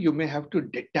 So you may have to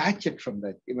detach it from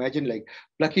that. Imagine like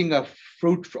plucking a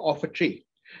fruit off a tree.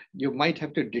 You might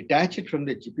have to detach it from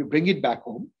the GPU, bring it back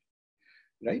home,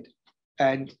 right?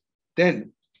 And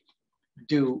then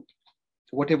do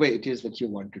whatever it is that you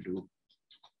want to do.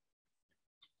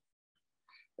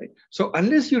 Right? So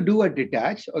unless you do a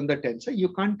detach on the tensor, you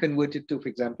can't convert it to, for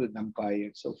example, NumPy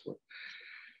and so forth.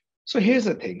 So here's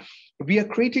the thing. We are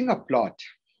creating a plot.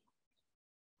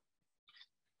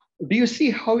 Do you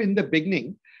see how in the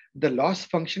beginning, the loss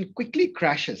function quickly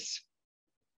crashes?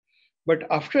 But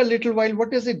after a little while,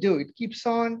 what does it do? It keeps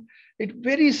on, it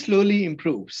very slowly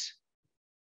improves.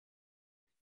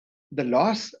 The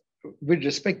loss with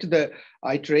respect to the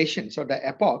iterations or the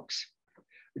epochs,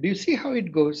 do you see how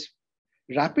it goes?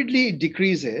 Rapidly it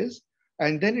decreases,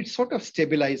 and then it sort of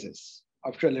stabilizes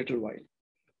after a little while,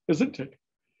 isn't it?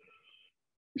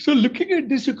 So looking at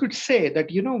this, you could say that,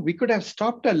 we could have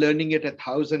stopped our learning at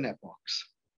 1,000 epochs.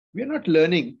 We're not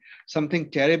learning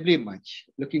something terribly much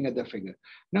looking at the figure.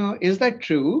 Now, is that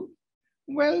true?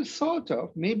 Well, sort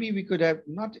of. Maybe we could have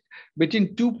not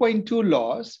between 2.2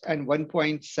 loss and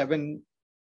 1.7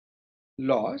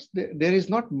 loss, there is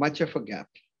not much of a gap,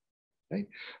 right?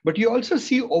 But you also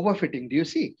see overfitting. Do you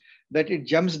see that it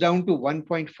jumps down to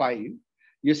 1.5?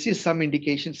 You see some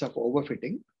indications of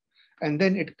overfitting, and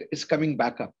then it is coming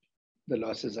back up. The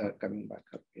losses are coming back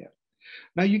up, yeah.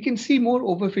 Now you can see more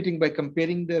overfitting by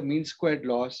comparing the mean squared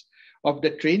loss of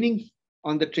the training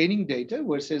on the training data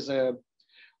versus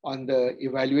on the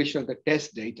evaluation of the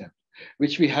test data,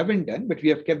 which we haven't done, but we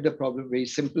have kept the problem very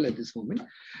simple at this moment.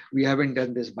 We haven't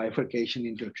done this bifurcation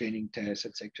into training tests,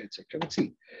 etc., etc. Let's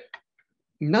see.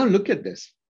 Now look at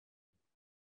this.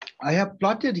 I have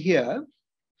plotted here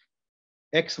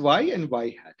X, Y, and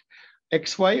Y hat.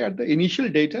 X, Y are the initial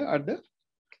data, are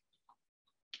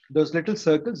those little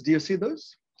circles. Do you see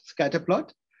those? Scatter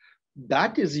plot.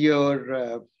 That is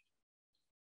your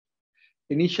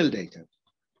initial data.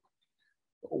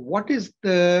 What is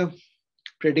the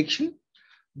prediction?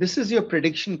 This is your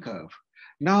prediction curve.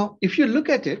 Now, if you look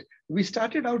at it, we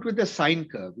started out with the sine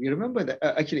curve. You remember that?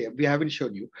 Actually, we haven't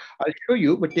shown you. I'll show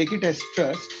you, but take it as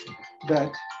trust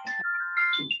that.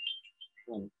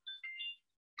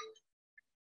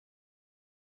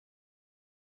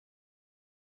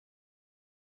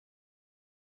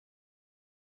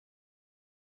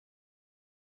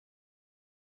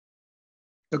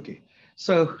 Okay,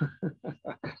 so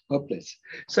hopeless.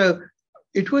 So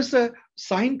it was the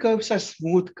sine curves are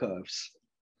smooth curves.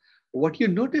 What you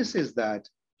notice is that,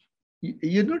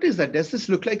 you notice that, does this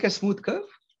look like a smooth curve?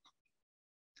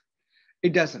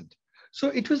 It doesn't. So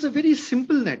it was a very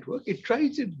simple network. It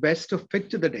tries its best to fit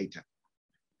to the data.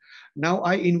 Now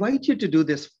I invite you to do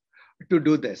this,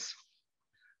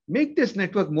 Make this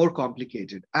network more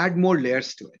complicated, add more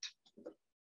layers to it,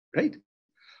 right?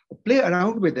 Play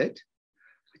around with it.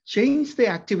 Change the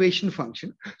activation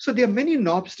function. So there are many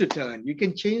knobs to turn. You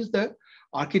can change the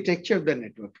architecture of the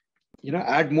network,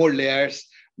 add more layers,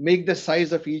 make the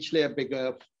size of each layer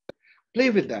bigger,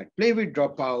 play with that, play with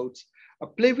dropouts,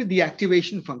 play with the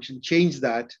activation function, change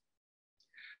that.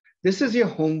 This is your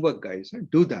homework, guys.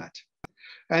 Do that.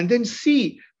 And then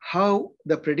see how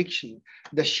the prediction,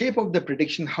 the shape of the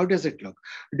prediction, how does it look?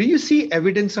 Do you see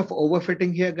evidence of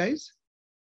overfitting here, guys?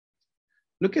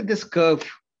 Look at this curve.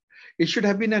 It should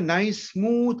have been a nice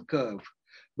smooth curve.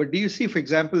 But do you see, for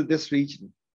example, this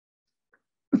region?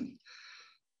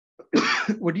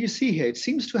 What do you see here? It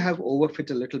seems to have overfit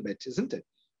a little bit, isn't it?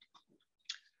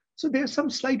 So there are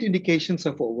some slight indications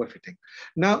of overfitting.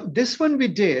 Now, this one we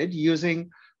did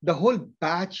using the whole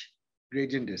batch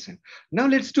gradient descent. Now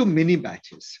let's do mini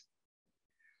batches.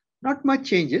 Not much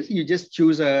changes. You just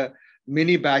choose a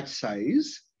mini batch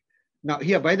size. Now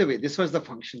here, by the way, this was the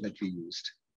function that we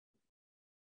used.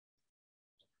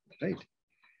 Right?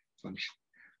 Function.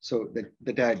 So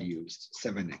the dad used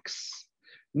 7x.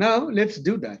 Now let's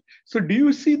do that. So do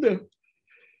you see the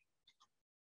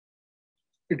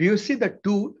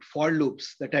two for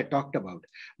loops that I talked about?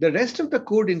 The rest of the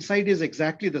code inside is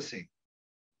exactly the same,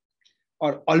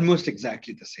 or almost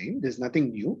exactly the same. There's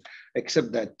nothing new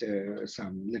except that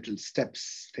some little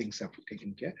steps, things have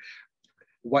taken care.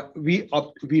 What we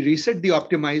reset the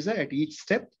optimizer at each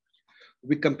step.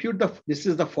 We compute this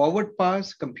is the forward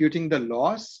pass, computing the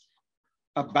loss,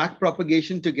 a back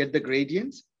propagation to get the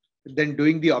gradients, then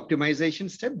doing the optimization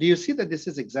step. Do you see that this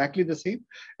is exactly the same?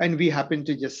 And we happen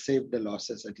to just save the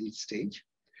losses at each stage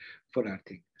for our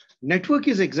thing. Network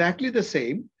is exactly the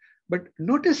same, but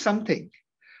notice something.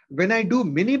 When I do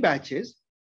mini batches,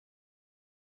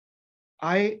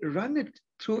 I run it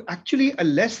through actually a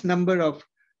less number of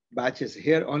batches.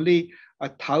 Here only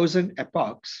 1,000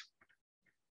 epochs,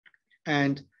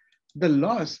 and the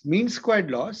loss, mean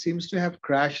squared loss, seems to have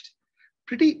crashed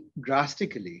pretty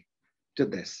drastically to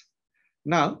this.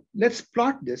 Now, let's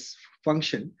plot this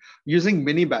function using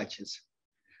mini batches.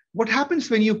 What happens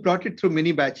when you plot it through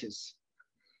mini batches?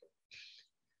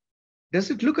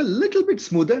 Does it look a little bit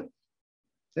smoother?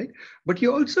 Right? But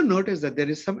you also notice that there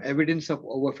is some evidence of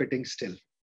overfitting still.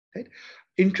 Right?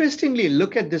 Interestingly,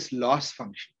 look at this loss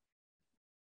function.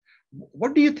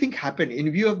 What do you think happened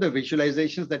in view of the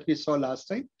visualizations that we saw last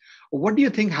time? What do you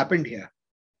think happened here?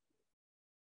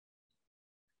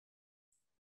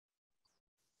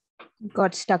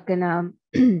 Got stuck in a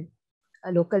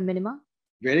local minima.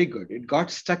 Very good. It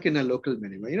got stuck in a local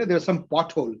minima. You know, there's some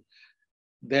pothole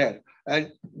there.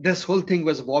 And this whole thing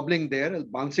was wobbling there,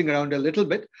 bouncing around a little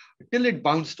bit till it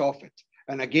bounced off it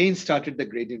and again started the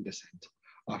gradient descent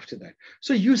after that.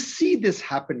 So you see this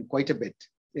happen quite a bit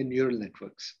in neural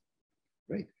networks,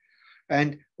 right?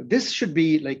 And this should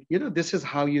be like, you know, this is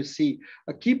how you see,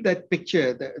 keep that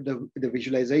picture, the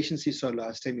visualizations you saw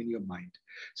last time in your mind.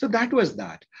 So that was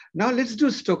that. Now let's do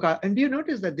Stochastic. And do you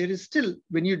notice that there is still,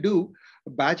 when you do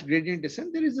batch gradient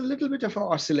descent, there is a little bit of an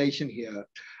oscillation here.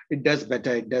 It does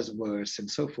better, it does worse,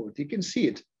 and so forth. You can see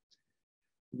it.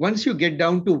 Once you get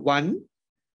down to 1,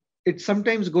 it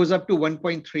sometimes goes up to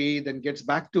 1.3, then gets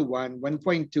back to 1,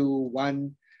 1.2,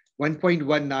 1,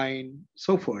 1.19,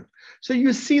 so forth. So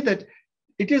you see that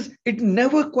it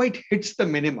never quite hits the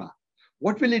minima.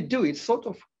 What will it do? It's sort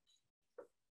of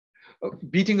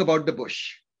beating about the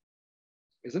bush,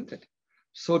 isn't it?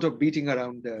 Sort of beating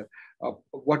around the,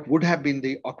 what would have been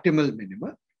the optimal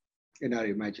minima in our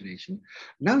imagination.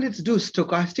 Now let's do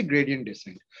stochastic gradient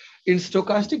descent. In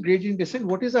stochastic gradient descent,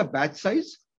 what is our batch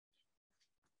size?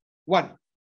 1.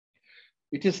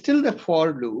 It is still the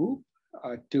for loop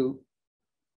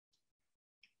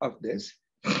of this.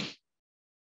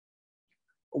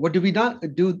 What do we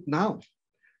do now?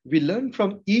 We learn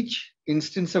from each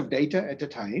instance of data at a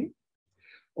time.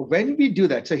 When we do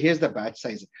that, so here's the batch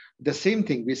size. The same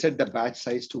thing, we set the batch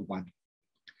size to 1.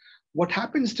 What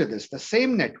happens to this? The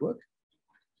same network,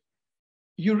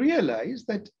 you realize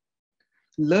that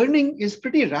learning is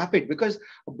pretty rapid because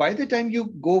by the time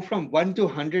you go from 1 to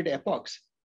 100 epochs,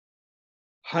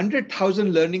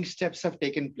 100,000 learning steps have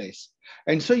taken place.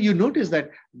 And so you notice that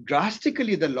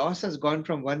drastically the loss has gone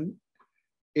from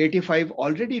 185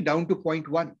 already down to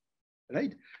 0.1,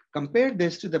 right? Compare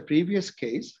this to the previous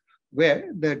case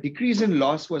where the decrease in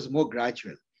loss was more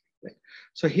gradual. Right?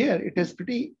 So here it has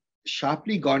pretty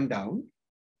sharply gone down.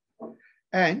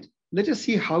 And let us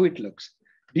see how it looks.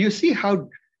 Do you see how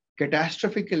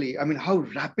catastrophically, I mean, how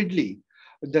rapidly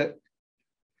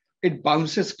it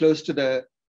bounces close to the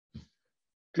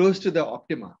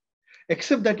optima,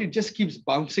 except that it just keeps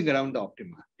bouncing around the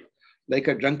optima. Like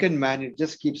a drunken man, it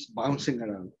just keeps bouncing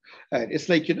around. And it's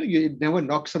like, you know, it never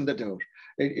knocks on the door.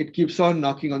 It keeps on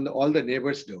knocking on all the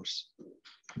neighbors' doors,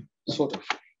 sort of.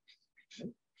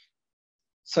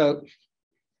 So,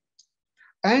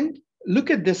 and look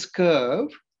at this curve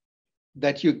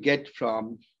that you get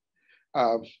from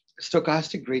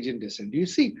stochastic gradient descent. Do you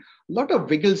see a lot of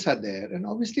wiggles are there? And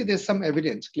obviously there's some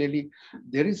evidence. Clearly,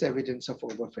 there is evidence of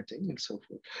overfitting and so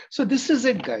forth. So this is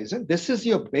it, guys. And this is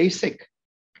your basic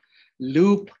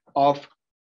loop of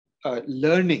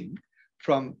learning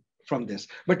from this.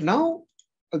 But now,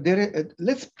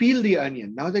 let's peel the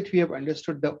onion. Now that we have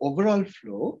understood the overall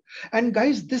flow, and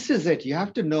guys, this is it. You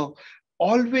have to know,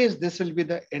 always this will be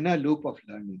the inner loop of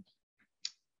learning.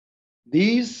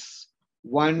 These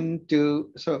 1,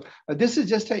 2, so this is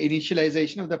just an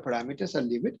initialization of the parameters. I'll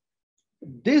leave it.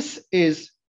 This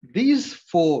is, these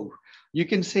 4, you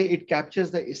can say it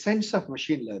captures the essence of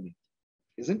machine learning,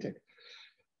 isn't it?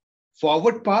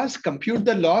 Forward pass, compute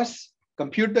the loss,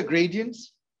 compute the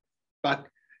gradients, but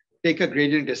take a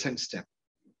gradient descent step.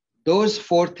 Those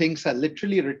 4 things are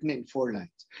literally written in 4 lines.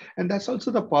 And that's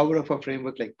also the power of a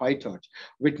framework like PyTorch,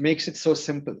 which makes it so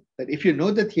simple that if you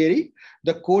know the theory,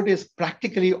 the code is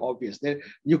practically obvious.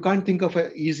 You can't think of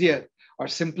an easier or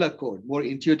simpler code, more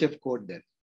intuitive code then.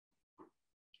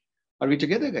 Are we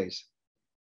together, guys?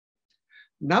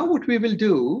 Now what we will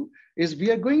do is we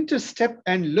are going to step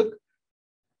and look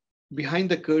behind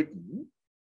the curtain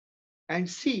and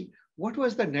see what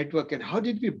was the network and how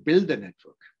did we build the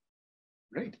network,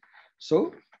 right?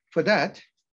 So for that,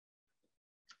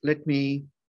 let me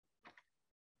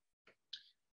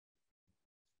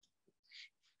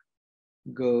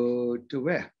go to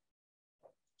where?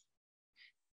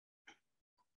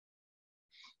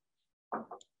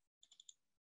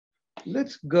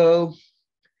 Let's go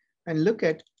and look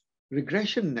at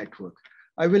regression network.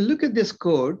 I will look at this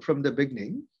code from the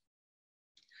beginning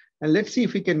And let's see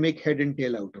if we can make head and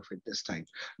tail out of it this time.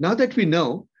 Now that we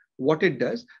know what it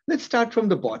does, let's start from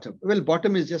the bottom. Well,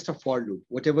 bottom is just a for loop,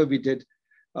 whatever we did.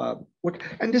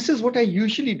 And this is what I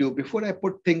usually do before I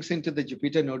put things into the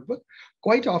Jupyter notebook.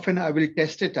 Quite often I will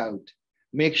test it out,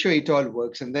 make sure it all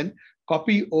works, and then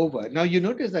copy over. Now you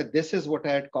notice that this is what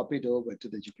I had copied over to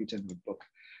the Jupyter notebook.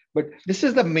 But this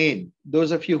is the main.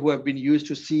 Those of you who have been used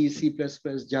to C, C++,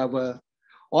 Java,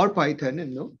 or Python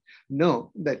and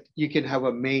know that you can have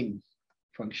a main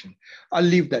function. I'll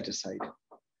leave that aside.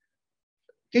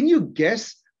 Can you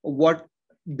guess what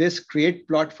this create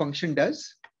plot function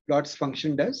does? Plots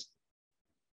function does?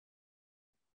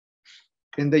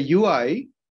 In the UI,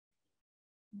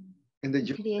 in the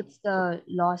It creates the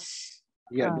loss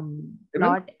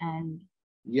plot and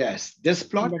yes, this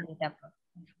plot, the data plot.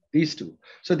 These two.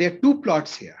 So there are two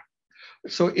plots here.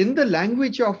 So in the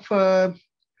language of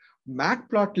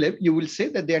Matplotlib, you will say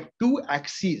that there are two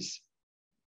axes.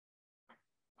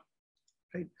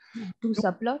 Right? Two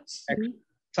subplots?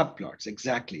 Subplots,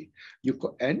 exactly.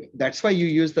 And that's why you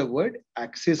use the word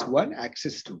axis 1,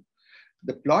 axis 2.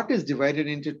 The plot is divided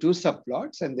into two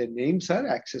subplots and their names are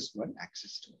axis 1,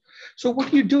 axis 2. So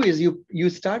what you do is you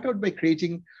start out by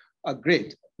creating a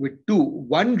grid with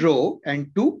one row and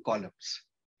two columns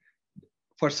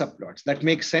for subplots. That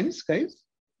makes sense, guys,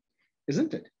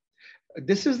 isn't it?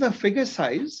 This is the figure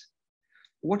size.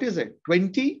 What is it?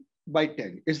 20 by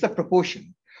 10 is the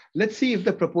proportion. Let's see if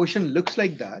the proportion looks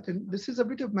like that. And this is a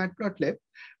bit of Matplotlib,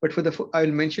 but I'll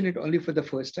mention it only for the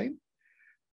first time.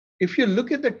 If you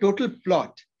look at the total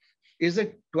plot, is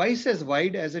it twice as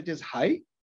wide as it is high?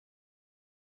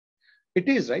 It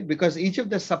is, right? Because each of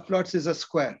the subplots is a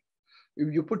square.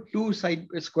 If you put two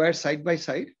squares side by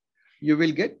side, you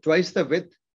will get twice the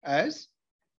width as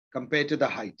compared to the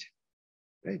height,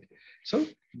 right? So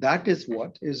that is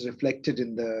what is reflected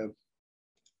in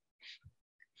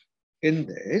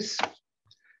this.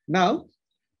 Now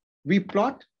we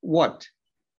plot what?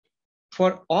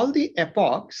 For all the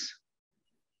epochs,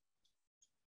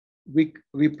 we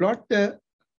plot the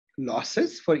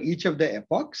losses for each of the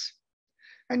epochs,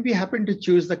 and we happen to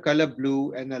choose the color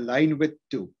blue and a line width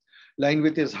 2. Line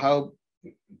width is how,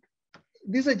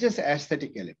 these are just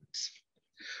aesthetic elements.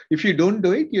 If you don't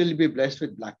do it, you'll be blessed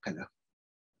with black color,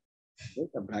 right?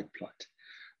 A black plot,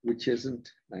 which isn't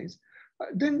nice.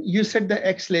 Then you set the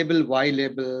X label, Y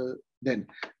label, then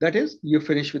that is, you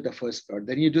finish with the first plot.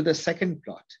 Then you do the second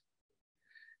plot.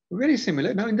 Very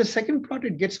similar. Now in the second plot,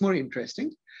 it gets more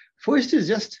interesting. First is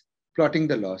just plotting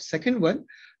the loss. Second one,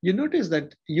 you notice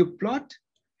that you plot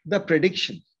the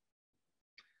prediction.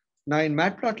 Now in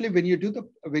Matplotlib,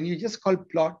 when you just call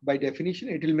plot, by definition,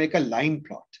 it will make a line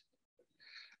plot.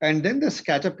 And then the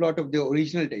scatter plot of the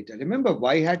original data. Remember,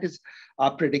 Y hat is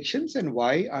our predictions and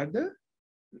Y are the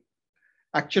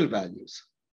actual values.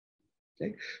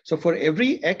 Okay? So for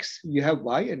every X, you have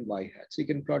Y and Y hat. So you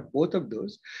can plot both of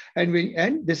those.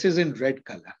 And this is in red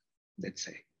color, let's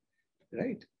say,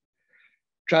 right?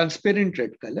 Transparent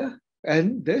red color.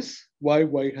 And this Y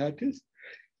hat is,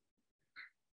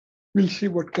 we'll see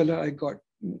what color I got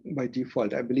by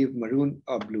default. I believe maroon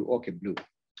or blue. Okay, blue.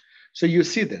 So you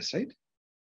see this, right?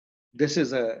 This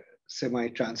is a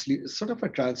sort of a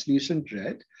translucent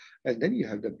red, and then you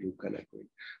have the blue color going.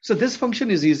 So this function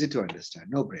is easy to understand,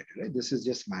 no brainer, right? This is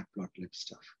just Matplotlib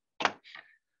stuff.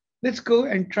 Let's go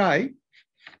and try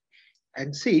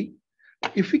and see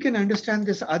if we can understand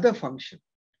this other function.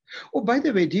 Oh, by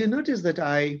the way, do you notice that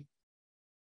I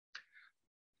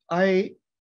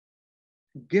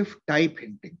give type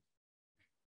hinting?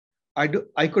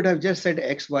 I could have just said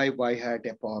X, Y hat,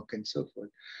 epoch, and so forth.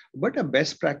 But a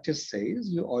best practice says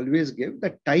you always give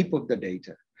the type of the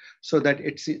data so that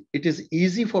it is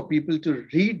easy for people to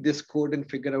read this code and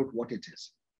figure out what it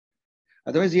is.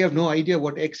 Otherwise, you have no idea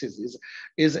what X is.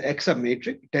 Is X a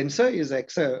matrix, tensor? Is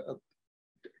X a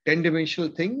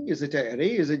 10-dimensional thing? Is it an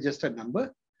array? Is it just a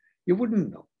number? You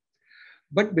wouldn't know.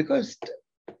 But because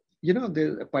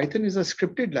the Python is a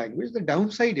scripted language, the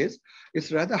downside is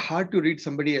it's rather hard to read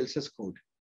somebody else's code,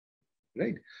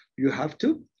 right? You have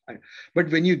to, but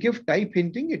when you give type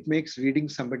hinting, it makes reading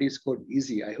somebody's code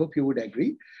easy. I hope you would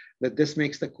agree that this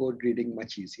makes the code reading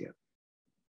much easier.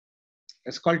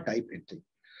 It's called type hinting.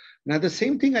 Now, the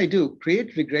same thing I do,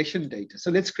 create regression data. So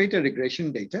let's create a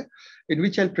regression data in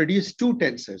which I'll produce two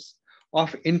tensors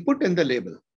of input and the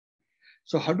label.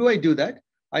 So how do I do that?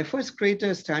 I first create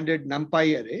a standard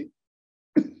NumPy array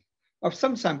of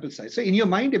some sample size. So in your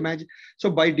mind, imagine, so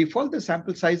by default, the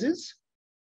sample size is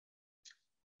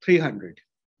 300,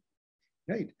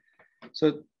 right?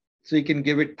 So you can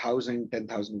give it 1,000,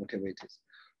 10,000, whatever it is.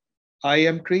 I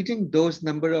am creating those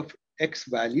number of X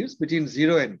values between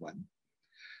 0 and 1.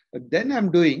 Then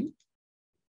I'm doing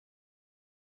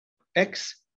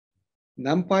X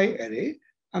NumPy array.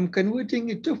 I'm converting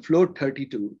it to float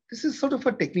 32. This is sort of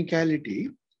a technicality.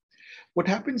 What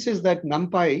happens is that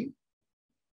NumPy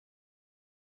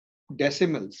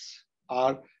decimals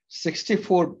are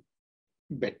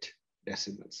 64-bit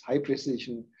decimals, high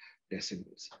precision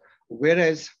decimals.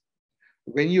 Whereas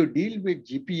when you deal with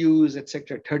GPUs,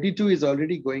 etc., 32 is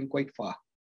already going quite far,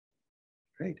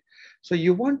 right? So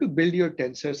you want to build your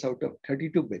tensors out of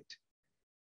 32-bit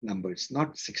numbers,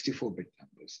 not 64-bit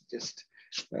numbers, just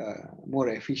more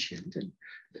efficient. And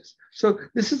this. So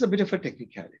this is a bit of a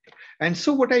technicality. And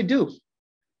so what I do,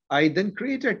 I then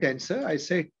create a tensor. I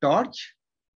say torch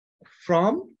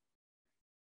from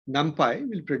NumPy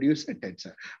will produce a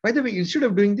tensor. By the way, instead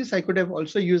of doing this, I could have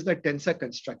also used the tensor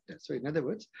constructor. So in other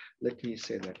words, let me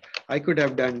say that I could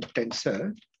have done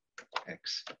tensor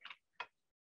X.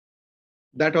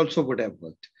 That also would have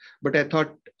worked. But I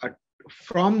thought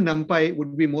from NumPy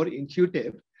would be more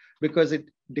intuitive because it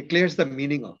declares the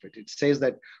meaning of it. It says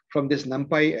that from this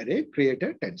NumPy array, create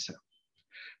a tensor.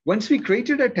 Once we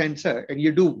created a tensor and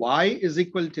you do y is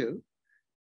equal to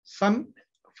some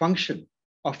function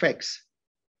of X,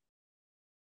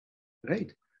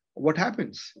 right? What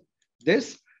happens?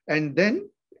 This, and then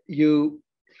you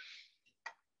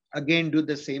again do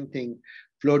the same thing,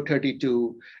 float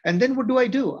 32. And then what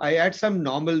do? I add some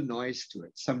normal noise to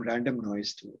it, some random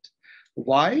noise to it.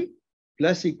 Y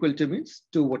plus equal to means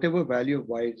to whatever value of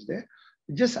y is there,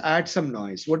 just add some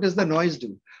noise. What does the noise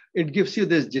do? It gives you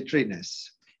this jitteriness.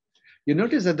 You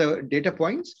notice that the data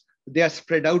points, they are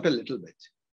spread out a little bit.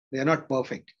 They are not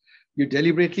perfect. You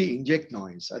deliberately inject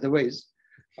noise. Otherwise,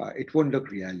 it won't look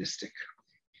realistic.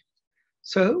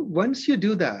 So once you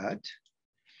do that,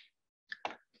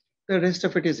 the rest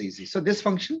of it is easy. So this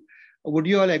function, would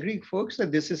you all agree, folks,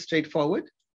 that this is straightforward?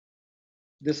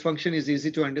 This function is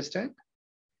easy to understand.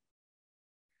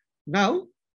 Now,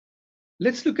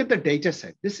 let's look at the data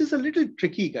set. This is a little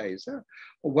tricky, guys.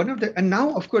 And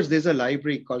now, of course, there's a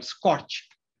library called Scorch,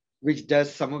 which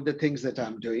does some of the things that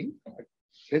I'm doing.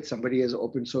 Right? Somebody has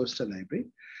open sourced a library,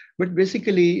 but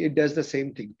basically it does the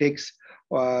same thing. Takes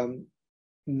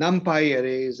NumPy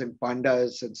arrays and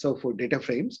pandas and so forth, data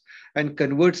frames, and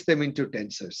converts them into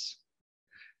tensors.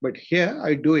 But here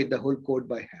I do it the whole code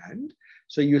by hand.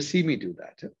 So you see me do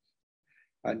that.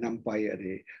 A NumPy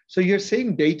array. So you're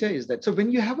saying data is that. So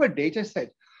when you have a data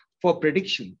set for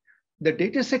prediction, the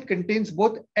data set contains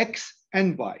both X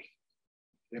and Y.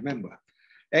 Remember,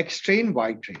 X train,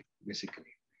 Y train,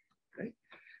 basically. Right?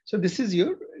 So this is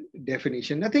your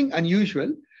definition. Nothing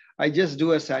unusual. I just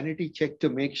do a sanity check to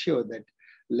make sure that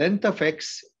length of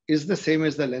X is the same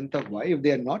as the length of Y. If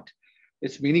they are not,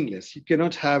 it's meaningless. You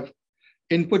cannot have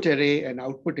input array and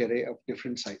output array of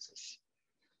different sizes.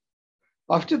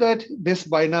 After that, this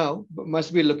by now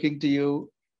must be looking to you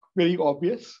very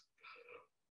obvious.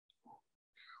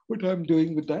 What I'm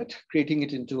doing with that, creating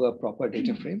it into a proper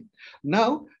data frame.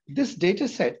 Now, this data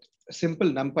set, simple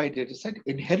NumPy data set,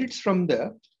 inherits from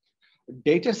the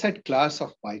dataset class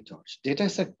of PyTorch.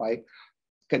 Dataset Py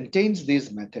contains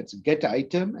these methods, get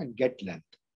item and get length.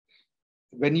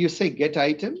 When you say get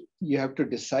item, you have to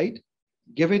decide,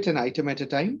 give it an item at a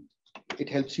time. It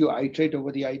helps you iterate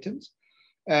over the items.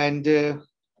 And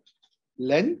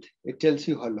length, it tells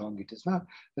you how long it is. Now,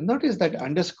 notice that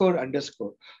underscore,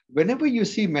 underscore. Whenever you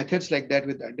see methods like that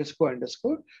with underscore,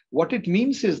 underscore, what it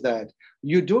means is that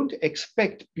you don't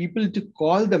expect people to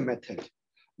call the method.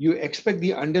 You expect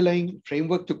the underlying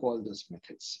framework to call those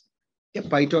methods. Yeah,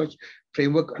 PyTorch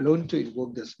framework alone to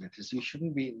invoke those methods. You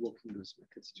shouldn't be invoking those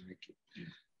methods directly,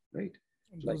 right?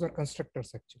 Those are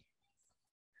constructors, actually.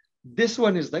 This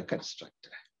one is the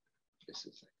constructor. This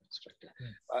is the constructor.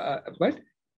 Yes. But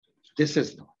this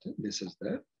is not. This is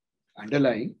the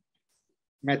underlying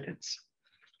methods,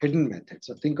 hidden methods.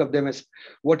 So think of them as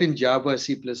what in Java,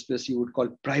 C++ you would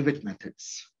call private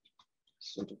methods,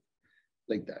 sort of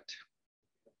like that.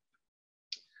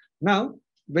 Now,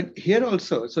 but here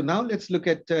also, so now let's look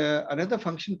at another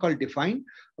function called define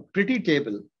a pretty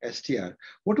table, str.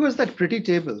 What was that pretty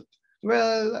table?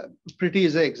 Well, pretty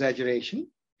is an exaggeration,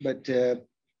 but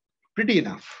pretty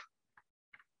enough.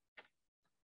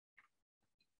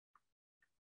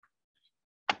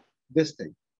 This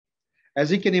thing.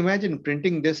 As you can imagine,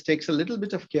 printing this takes a little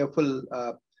bit of careful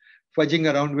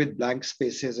fudging around with blank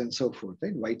spaces and so forth,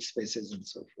 right? White spaces and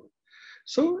so forth.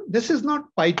 So this is not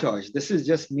PyTorch. This is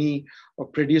just me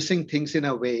producing things in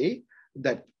a way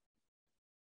that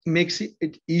makes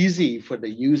it easy for the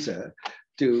user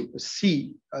to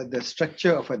see the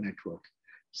structure of a network.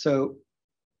 So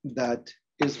that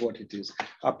is what it is.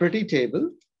 A pretty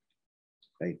table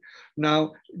right?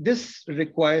 Now, this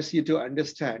requires you to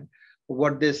understand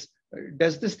what this,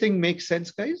 does this thing make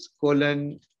sense, guys?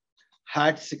 Colon,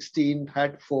 hat 16,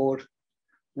 hat 4.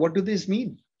 What do these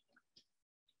mean?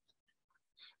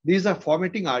 These are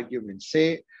formatting arguments.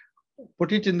 Say,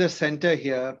 put it in the center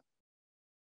here,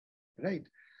 right?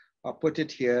 Or put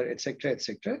it here, etc.,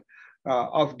 etc.,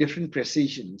 of different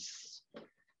precisions.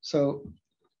 So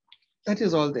that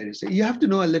is all there is. So you have to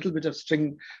know a little bit of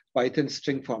Python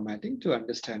string formatting to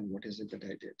understand what is it that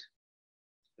I did,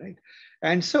 right?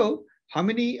 And so how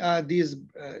many these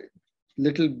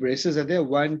little braces are there?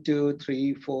 1, 2,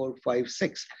 3, 4, 5,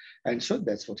 6. And so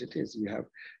that's what it is. You have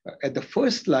at the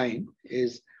first line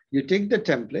is you take the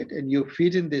template and you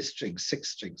feed in these strings, 6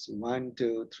 strings, 1,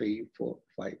 2, 3, 4,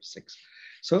 5, 6.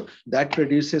 So that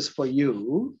produces for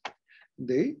you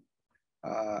the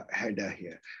header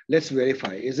here. Let's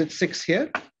verify. Is it 6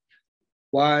 here?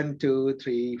 1, 2,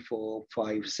 3, 4,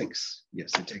 5, 6.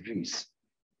 Yes, it agrees.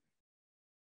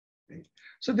 Right.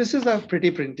 So this is a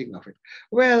pretty printing of it.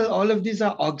 Well, all of these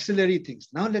are auxiliary things.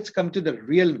 Now let's come to the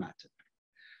real matter.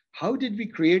 How did we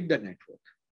create the network?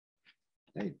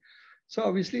 Right. So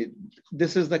obviously,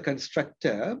 this is the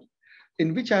constructor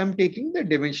in which I am taking the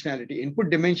dimensionality, input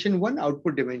dimension 1,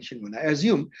 output dimension 1. I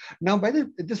assume now by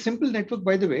the simple network,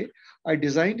 by the way, I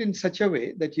designed in such a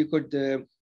way that you could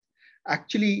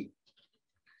actually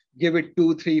give it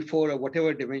 2, 3, 4, or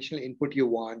whatever dimensional input you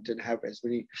want and have as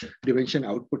many dimension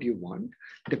output you want.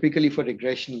 Typically for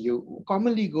regression, you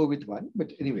commonly go with 1,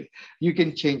 but anyway, you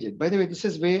can change it. By the way, this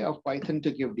is way of Python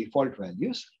to give default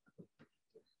values.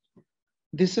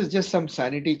 This is just some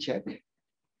sanity check.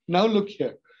 Now look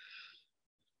here.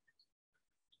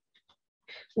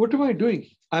 What am I doing?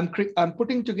 I'm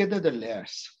putting together the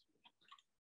layers.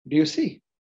 Do you see?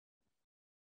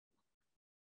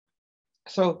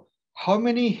 So how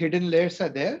many hidden layers are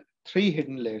there? 3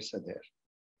 hidden layers are there.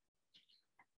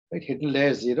 Right? Hidden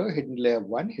layer 0, hidden layer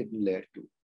 1, hidden layer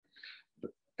 2.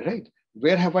 Right?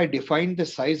 Where have I defined the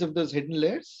size of those hidden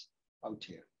layers? Out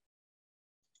here.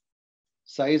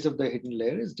 Size of the hidden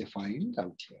layer is defined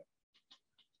out here.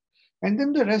 And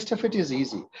then the rest of it is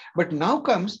easy. But now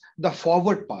comes the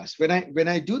forward pass. When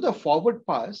I do the forward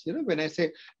pass, when I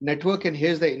say network and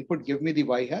here's the input, give me the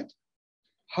y hat.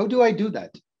 How do I do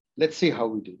that? Let's see how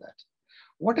we do that.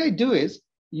 What I do is,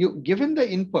 given the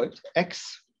input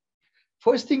x,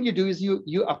 first thing you do is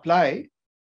you apply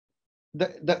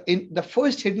the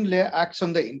first hidden layer acts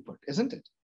on the input, isn't it?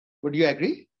 Would you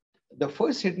agree? The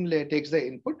first hidden layer takes the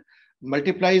input,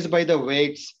 multiplies by the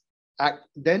weights,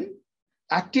 then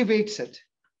activates it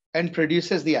and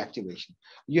produces the activation.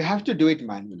 You have to do it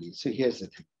manually. So here's the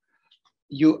thing.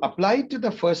 You apply it to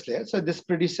the first layer. So this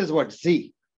produces what?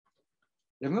 Z.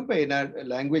 Remember in our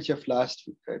language of last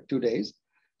 2 days,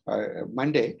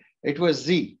 Monday, it was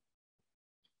Z.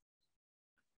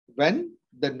 When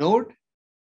the node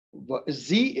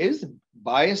Z is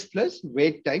bias plus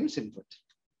weight times input.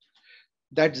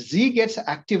 That Z gets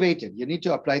activated. You need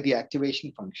to apply the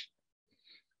activation function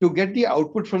to get the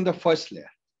output from the first layer.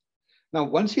 Now,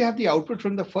 once you have the output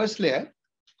from the first layer,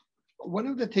 one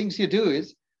of the things you do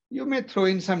is you may throw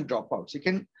in some dropouts.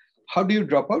 How do you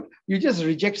drop out? You just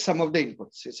reject some of the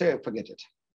inputs. You say, forget it,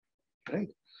 right?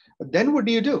 But then what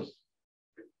do?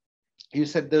 You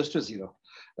set those to 0.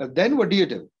 Then what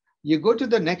do? You go to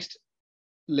the next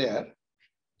layer.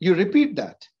 You repeat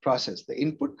that process. The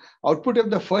input, output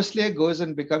of the first layer goes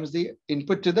and becomes the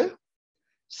input to the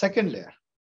second layer,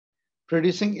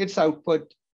 producing its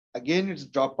output, again its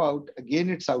dropout, again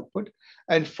its output,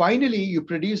 and finally you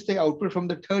produce the output from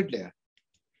the third layer.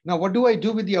 Now, what do I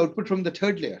do with the output from the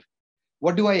third layer?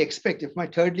 What do I expect? If my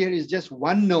third layer is just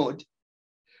one node,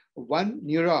 one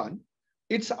neuron,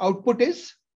 its output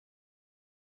is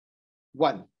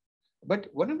 1. But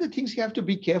one of the things you have to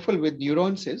be careful with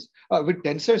neurons is, with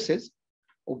tensors is,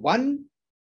 1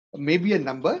 may be a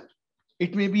number.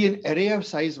 It may be an array of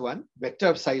size 1, vector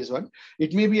of size 1.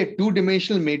 It may be a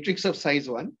 2-dimensional matrix of size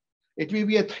 1. It may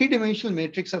be a 3-dimensional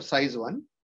matrix of size 1,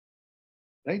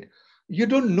 right? You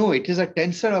don't know. It is a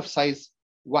tensor of size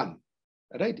 1,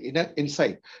 right?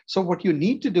 Inside. So what you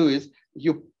need to do is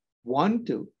you want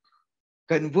to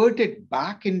convert it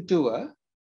back into a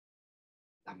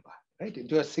number, right?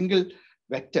 Into a single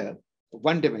vector,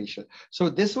 1-dimensional. So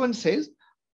this one says,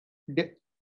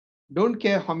 don't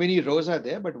care how many rows are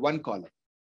there, but 1 column.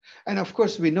 And of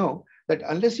course, we know that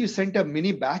unless you send a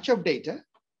mini batch of data,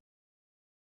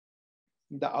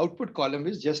 the output column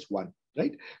is just 1,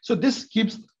 right? So this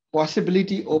keeps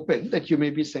possibility open that you may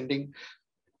be sending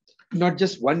not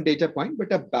just 1 data point,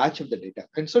 but a batch of the data.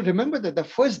 And so remember that the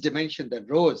first dimension, the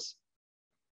rows,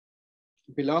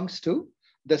 belongs to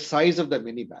the size of the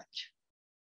mini batch.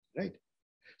 right?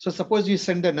 So suppose you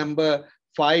send the number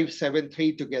 5, 7,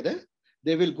 3 together,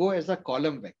 they will go as a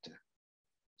column vector.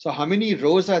 So how many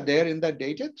rows are there in that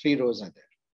data? 3 rows are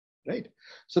there, right?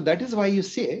 So that is why you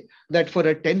say that for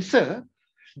a tensor,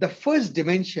 the first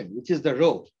dimension, which is the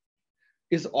row,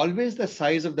 is always the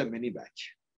size of the mini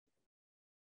batch,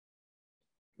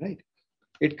 right?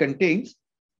 It contains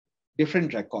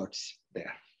different records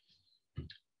there.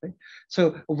 Right?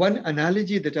 So one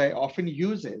analogy that I often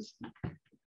use is,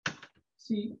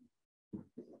 see,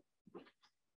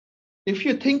 if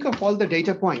you think of all the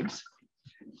data points,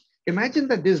 imagine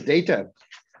that this data,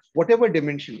 whatever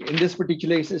dimension, in this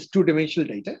particular case is 2-dimensional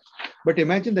data, but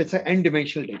imagine that's an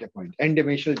n-dimensional data point,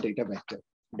 n-dimensional data vector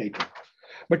data.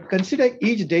 But consider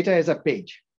each data as a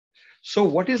page. So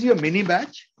what is your mini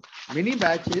batch? Mini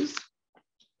batch is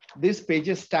these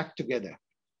pages stacked together,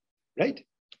 right?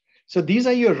 So these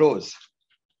are your rows,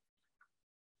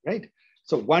 right?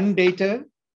 So 1 data,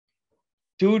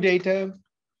 2 data,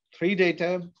 3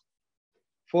 data,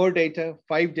 4 data,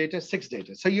 5 data, 6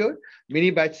 data. So your mini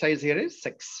batch size here is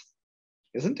 6,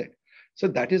 isn't it? So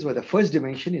that is where the first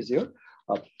dimension is your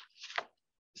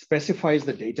specifies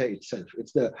the data itself.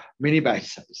 It's the mini batch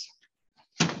size.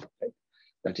 Right?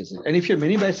 That is it. And if your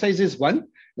mini batch size is 1,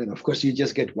 then of course you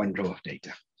just get 1 row of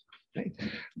data. Right?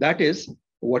 That is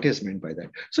what is meant by that.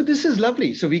 So this is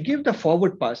lovely. So we give the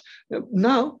forward pass.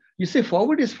 Now you say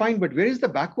forward is fine, but where is the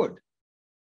backward?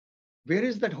 Where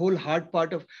is that whole hard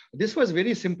part of this? Was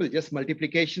very simple, just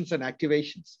multiplications and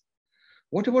activations.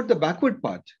 What about the backward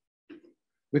part?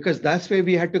 Because that's where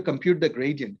we had to compute the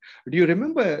gradient. Do you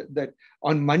remember that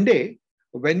on Monday,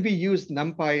 when we used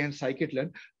NumPy and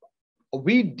scikit-learn,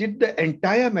 we did the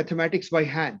entire mathematics by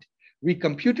hand. We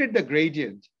computed the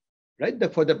gradient,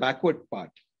 right, for the backward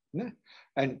part, yeah?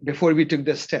 And before we took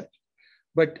the step.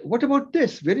 But what about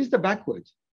this? Where is the backward?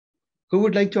 Who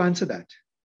would like to answer that?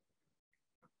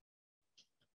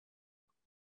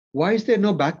 Why is there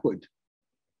no backward?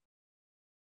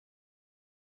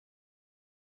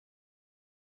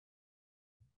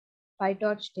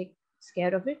 PyTorch takes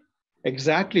care of it.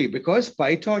 Exactly, because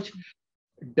PyTorch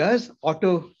does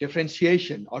auto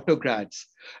differentiation, autograds,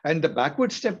 and the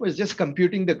backward step was just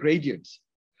computing the gradients.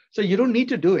 So you don't need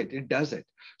to do it, it does it.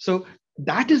 So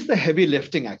that is the heavy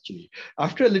lifting actually.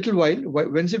 After a little while,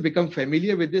 once you become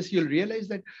familiar with this, you'll realize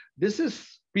that this is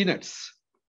peanuts,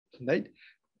 right?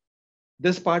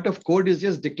 This part of code is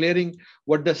just declaring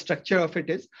what the structure of it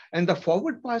is, and the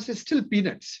forward pass is still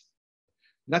peanuts.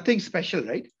 Nothing special,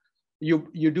 right?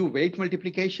 You do weight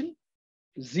multiplication,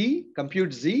 Z,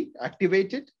 compute Z,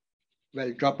 activate it.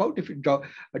 Well, drop out if you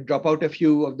drop out a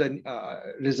few of the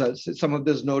results. Some of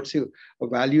those nodes,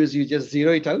 values, you just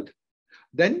zero it out.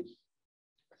 Then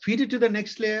feed it to the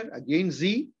next layer, again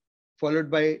Z,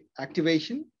 followed by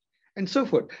activation, and so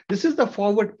forth. This is the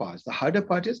forward pass. The harder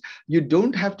part is you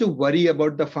don't have to worry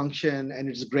about the function and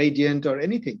its gradient or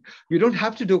anything. You don't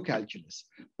have to do calculus.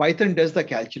 Python does the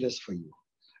calculus for you.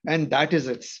 And that is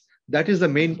the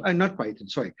main, not Python,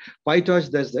 sorry.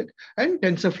 PyTorch does that, and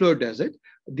TensorFlow does it.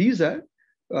 These are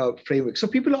frameworks. So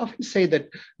people often say that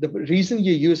the reason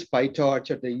you use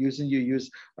PyTorch or the reason you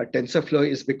use TensorFlow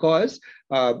is because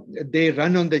they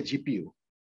run on the GPU.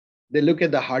 They look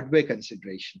at the hardware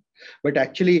consideration. But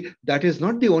actually, that is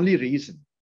not the only reason.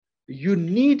 You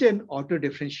need an auto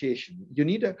differentiation. You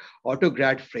need an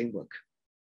autograd framework,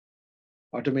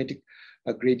 automatic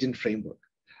gradient framework.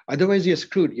 Otherwise, you're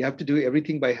screwed. You have to do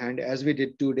everything by hand, as we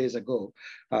did 2 days ago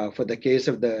for the case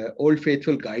of the old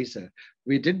faithful geyser.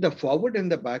 We did the forward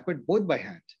and the backward both by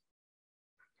hand,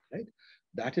 right?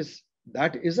 That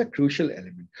is a crucial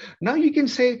element. Now you can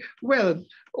say, well,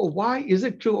 why is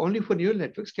it true only for neural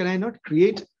networks? Can I not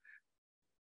create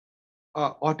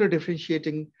auto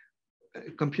differentiating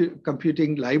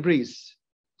computing libraries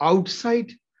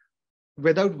outside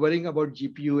without worrying about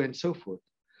GPU and so forth?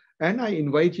 And I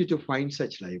invite you to find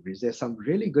such libraries. There's some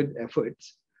really good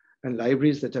efforts and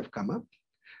libraries that have come up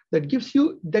that gives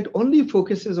you, that only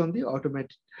focuses on the autograd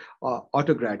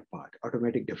part,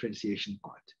 automatic differentiation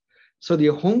part. So the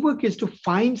homework is to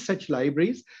find such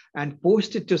libraries and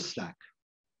post it to Slack.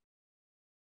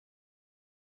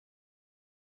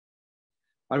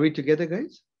 Are we together,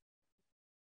 guys?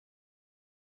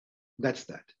 That's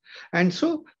that. And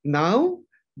so now,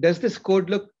 does this code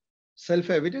look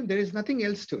self-evident? There is nothing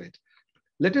else to it.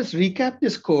 Let us recap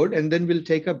this code and then we'll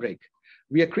take a break.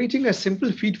 We are creating a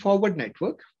simple feed-forward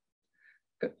network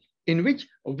in which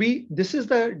this is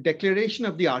the declaration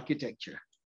of the architecture,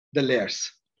 the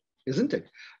layers, isn't it?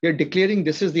 You're declaring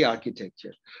this is the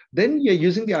architecture. Then you're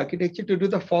using the architecture to do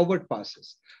the forward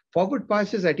passes. Forward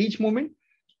passes at each moment,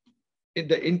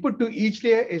 the input to each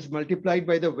layer is multiplied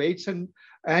by the weights and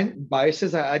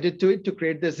biases are added to it to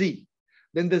create the Z.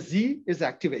 Then the Z is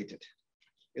activated,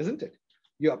 isn't it?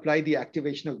 You apply the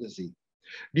activation of the Z.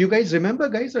 Do you guys remember,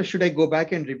 guys, or should I go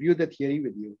back and review the theory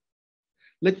with you?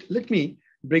 Let me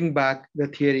bring back the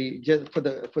theory just for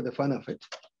the fun of it,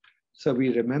 so we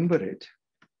remember it.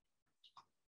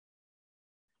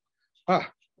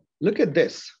 Look at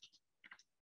this.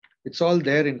 It's all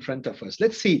there in front of us.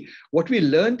 Let's see what we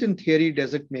learned in theory.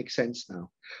 Does it make sense now?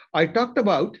 I talked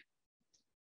about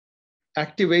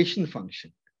activation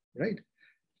function, right?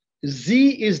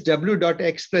 Z is W dot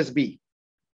X plus B,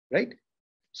 right?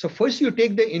 So first you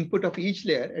take the input of each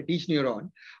layer at each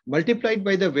neuron, multiplied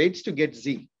by the weights to get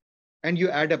Z, and you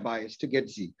add a bias to get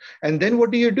Z. And then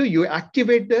what do? You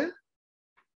activate the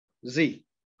Z,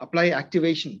 apply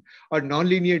activation or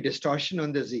nonlinear distortion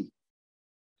on the Z,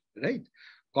 right?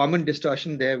 Common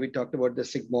distortion there, we talked about the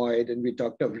sigmoid and we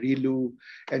talked of ReLU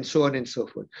and so on and so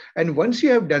forth. And once you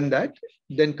have done that,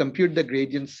 then compute the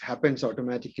gradients happens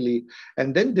automatically.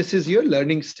 And then this is your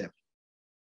learning step,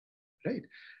 right?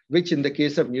 Which in the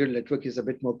case of neural network is a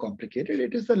bit more complicated.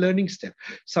 It is the learning step.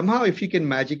 Somehow, if you can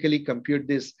magically compute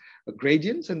these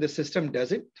gradients and the system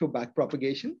does it through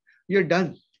backpropagation, you're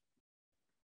done,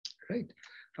 right?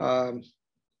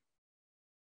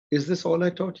 Is this all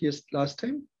I taught? Yes, last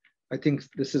time? I think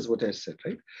this is what I said,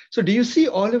 right? So do you see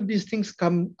all of these things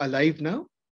come alive now,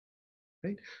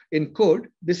 right? In code,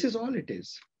 this is all it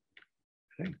is,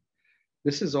 right?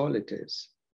 This is all it is.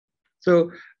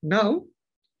 So now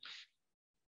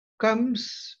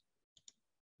comes,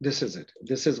 this is it.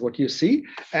 This is what you see.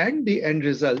 And the end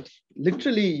result,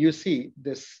 literally you see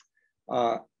this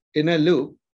inner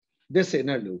loop, this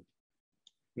inner loop.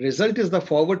 Result is the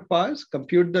forward pass,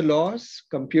 compute the loss,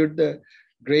 compute the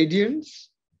gradients,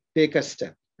 take a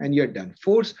step, and you're done.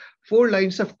 Four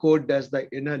lines of code does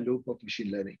the inner loop of machine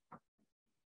learning.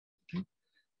 Okay.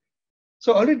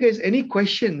 So all right, guys, any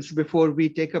questions before we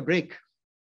take a break?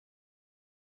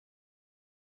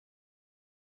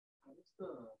 How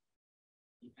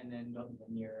does the end of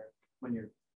when you're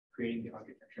creating the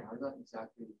architecture, how does that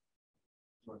exactly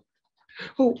work?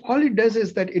 Oh, all it does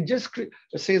is that it just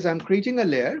says I'm creating a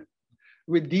layer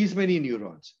with these many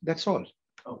neurons. That's all.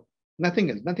 Oh.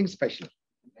 Nothing else, nothing special.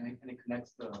 And it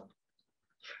connects the...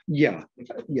 Yeah,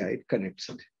 it connects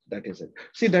it. That is it.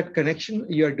 See that connection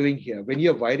you're doing here. When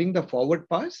you're wiring the forward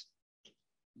pass,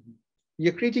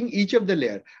 you're creating each of the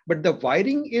layer, but the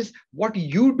wiring is what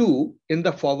you do in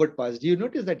the forward pass. Do you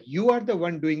notice that you are the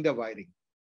one doing the wiring?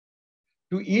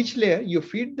 To each layer, you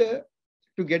feed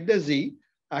to get the Z,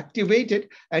 activate it,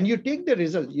 and you take the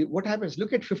result. What happens?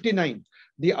 Look at 59,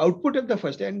 the output of the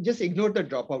first, and just ignore the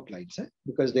dropout lines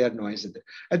because they are noise.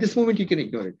 At this moment, you can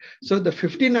ignore it. So the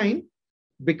 59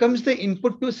 becomes the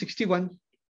input to 61.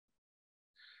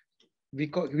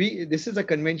 This is a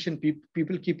convention,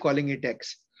 people keep calling it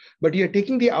X, but you're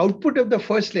taking the output of the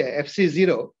first layer,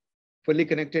 FC0, fully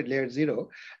connected layer 0,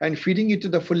 and feeding it to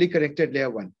the fully connected layer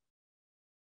 1.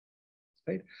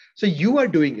 Right? So you are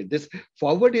doing it. This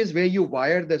forward is where you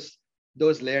wire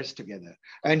those layers together.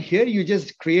 And here you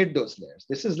just create those layers.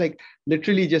 This is like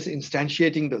literally just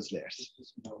instantiating those layers.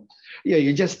 Yeah,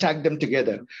 you just stack them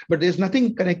together, but there's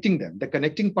nothing connecting them. The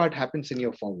connecting part happens in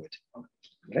your forward,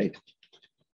 right?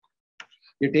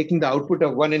 You're taking the output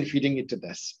of one and feeding it to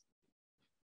this.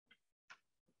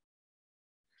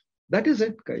 That is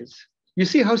it, guys. You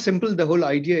see how simple the whole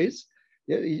idea is?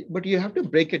 Yeah, but you have to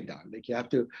break it down. Like you have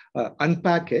to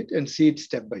unpack it and see it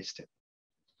step by step.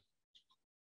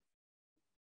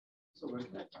 So where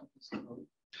can I find this code?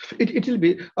 It will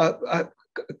be,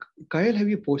 Kyle, have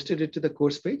you posted it to the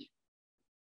course page?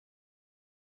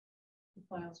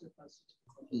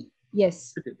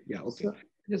 Yes. Yeah, okay. So,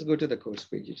 just go to the course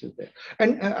page, it is there.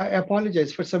 And I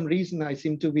apologize, for some reason, I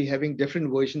seem to be having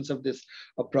different versions of this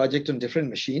project on different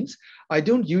machines. I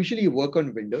don't usually work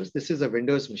on Windows. This is a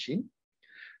Windows machine.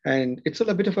 And it's all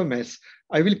a bit of a mess.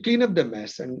 I will clean up the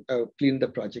mess and clean the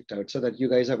project out so that you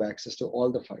guys have access to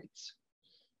all the files.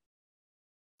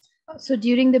 so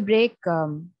during the break,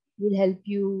 we'll help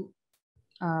you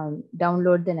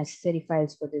download the necessary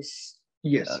files for this.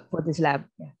 Yes. For this lab.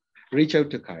 Yeah. Reach out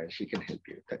to Kyle. She can help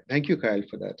you. Thank you, Kyle,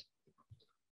 for that.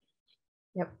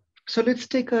 Yep. So let's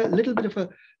take a little bit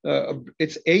of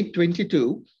it's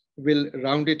 8:22. We'll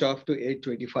round it off to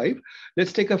 8:25.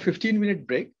 Let's take a 15-minute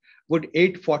break. Would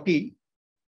 8:40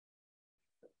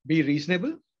 be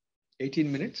reasonable?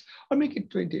 18 minutes, or make it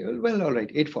 20? Well, all right,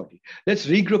 8:40. Let's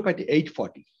regroup at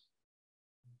 8:40.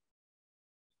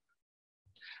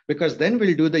 Because then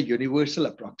we'll do the universal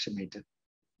approximator.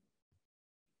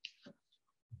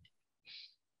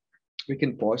 We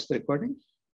can pause the recording.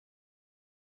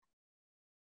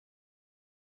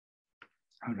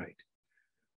 All right.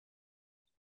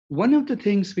 One of the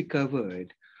things we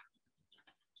covered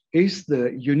is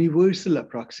the universal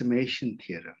approximation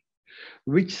theorem,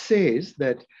 which says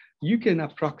that you can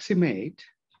approximate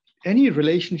any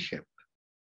relationship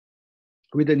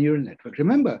with a neural network.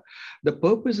 Remember, the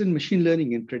purpose in machine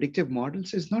learning and predictive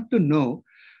models is not to know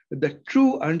the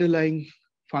true underlying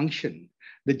function,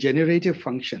 the generative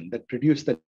function that produced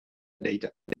the data,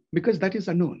 because that is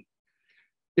unknown.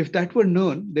 If that were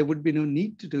known, there would be no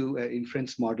need to do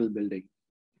inference model building.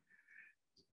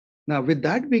 Now, with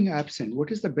that being absent,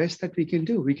 what is the best that we can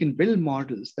do? We can build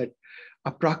models that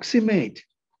approximate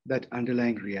that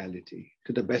underlying reality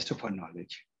to the best of our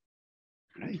knowledge,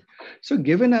 right? So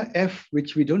given a F,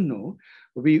 which we don't know,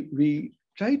 we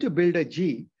try to build a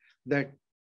G that,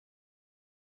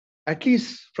 at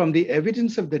least from the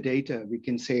evidence of the data, we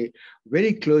can say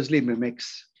very closely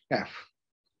mimics F,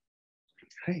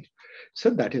 right?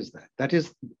 So that is that. That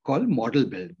is called model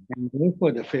building. And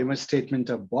therefore, the famous statement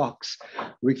of Box,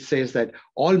 which says that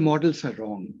all models are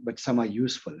wrong, but some are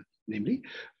useful. Namely,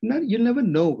 you'll never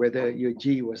know whether your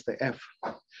G was the F.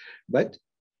 But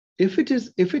if it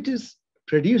is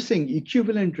producing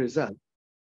equivalent result,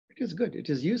 it is good. It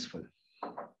is useful.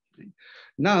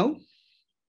 Now,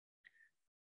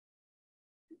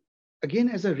 again,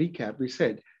 as a recap, we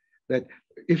said that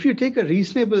if you take a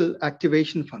reasonable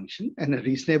activation function and a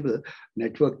reasonable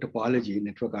network topology,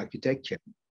 network architecture,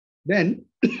 then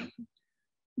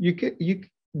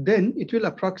then it will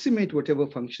approximate whatever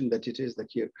function that it is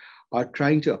that you are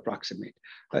trying to approximate.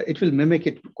 It will mimic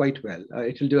it quite well.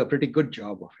 It will do a pretty good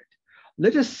job of it.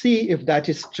 Let us see if that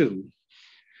is true.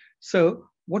 So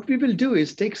what we will do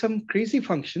is take some crazy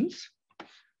functions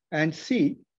and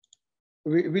see.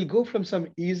 We'll go from some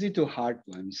easy to hard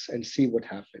ones and see what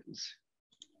happens.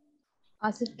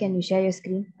 Asif, can you share your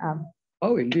screen?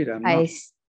 Oh, indeed, I'm not.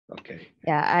 Okay.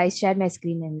 Yeah, I shared my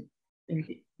screen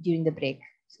during the break.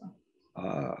 So.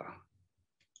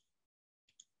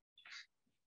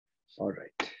 All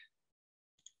right.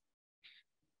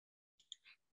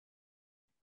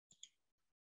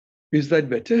 Is that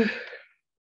better?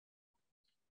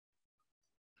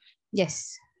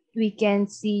 Yes, we can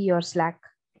see your Slack.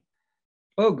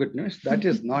 Oh, goodness, that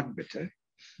is not better.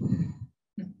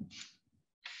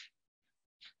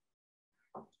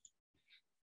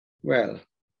 Well,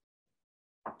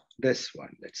 this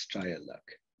one, let's try a luck.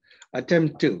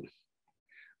 Attempt 2.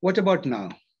 What about now?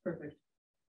 Perfect.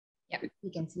 Yeah, we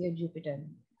can see your Jupyter.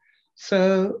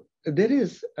 So there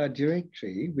is a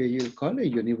directory where you'll call a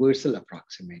universal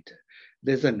approximator.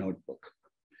 There's a notebook.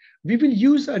 We will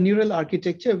use a neural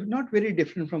architecture, not very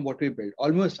different from what we built,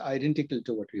 almost identical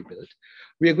to what we built.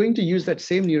 We are going to use that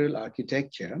same neural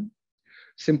architecture,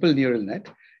 simple neural net,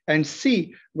 and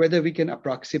see whether we can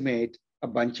approximate a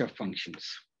bunch of functions.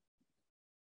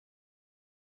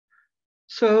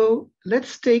 So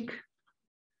let's take,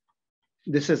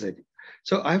 this is it.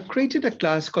 So I've created a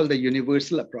class called the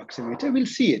universal approximator. We'll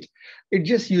see it. It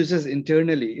just uses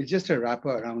internally, it's just a wrapper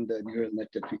around the neural net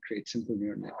that we create, simple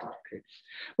neural net that we create.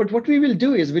 But what we will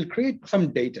do is we'll create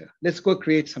some data. Let's go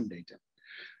create some data.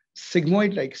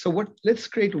 Sigmoid-like, so let's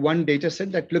create one data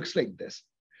set that looks like this.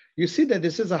 You see that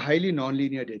this is a highly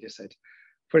nonlinear data set.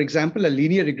 For example, a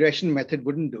linear regression method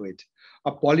wouldn't do it.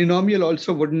 A polynomial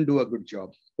also wouldn't do a good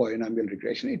job, polynomial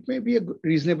regression. It may be a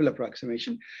reasonable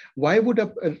approximation. Why would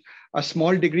a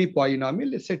small degree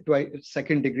polynomial, let's say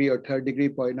second degree or third degree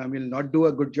polynomial, not do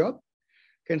a good job?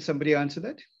 Can somebody answer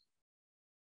that?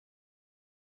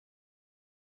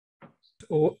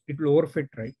 Oh, it will overfit,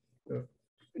 right?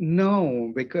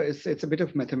 No, because it's a bit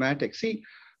of mathematics. See,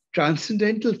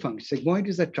 transcendental function, sigmoid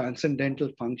is a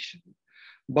transcendental function.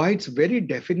 By its very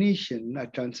definition, a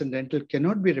transcendental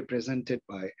cannot be represented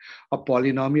by a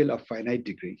polynomial of finite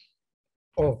degree.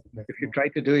 Oh, if you try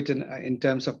to do it in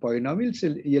terms of polynomials,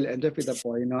 you'll end up with a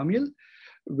polynomial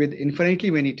with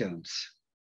infinitely many terms.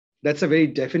 That's a very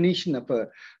definition of a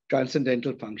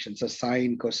transcendental function. So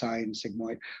sine, cosine,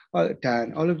 sigmoid,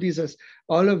 tan, all of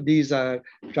these are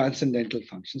transcendental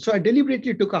functions. So I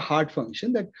deliberately took a hard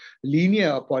function that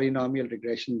linear or polynomial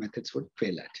regression methods would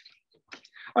fail at,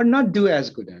 or not do as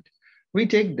good at. We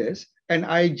take this and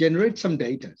I generate some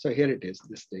data. So here it is,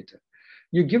 this data.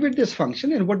 You give it this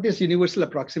function, and what this universal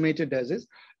approximator does is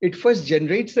it first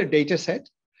generates the data set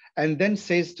and then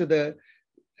says to the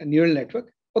neural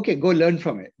network, okay, go learn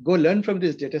from it. Go learn from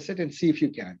this data set and see if you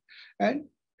can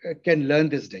can learn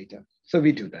this data. So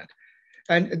we do that.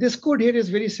 And this code here is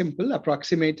very simple,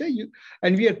 approximator,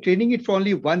 and we are training it for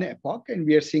only one epoch, and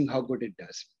we are seeing how good it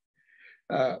does.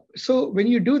 So when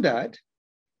you do that,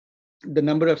 the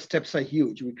number of steps are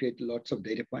huge. We create lots of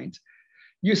data points.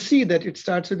 you see that it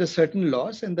starts with a certain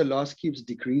loss and the loss keeps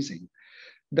decreasing.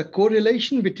 The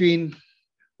correlation between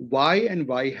y and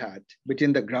y hat,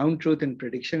 between the ground truth and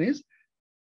prediction is,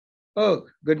 oh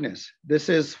goodness, this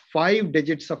is 5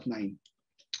 digits of 9.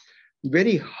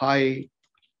 Very high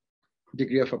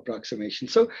degree of approximation.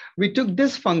 So we took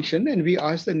this function and we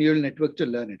asked the neural network to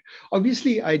learn it.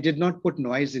 Obviously, I did not put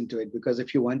noise into it because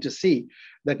if you want to see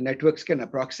that networks can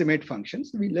approximate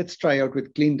functions, let's try out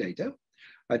with clean data.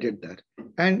 I did that.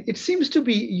 And it seems to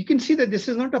be, you can see that this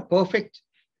is not a perfect,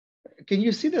 can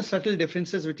you see the subtle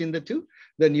differences between the two,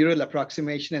 the neural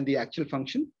approximation and the actual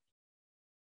function?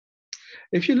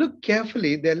 If you look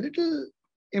carefully, there are little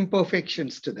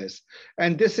imperfections to this.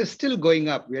 And this is still going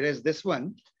up, whereas this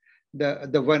one,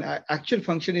 the one actual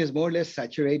function is more or less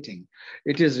saturating.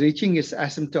 It is reaching its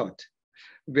asymptote,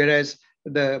 whereas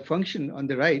the function on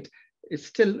the right is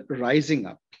still rising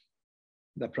up.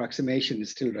 The approximation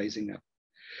is still rising up.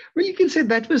 Well, you can say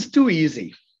that was too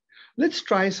easy. Let's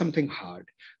try something hard.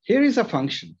 Here is a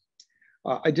function.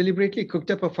 I deliberately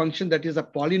cooked up a function that is a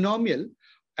polynomial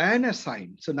and a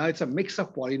sine. So now it's a mix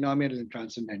of polynomial and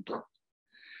transcendental.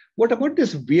 What about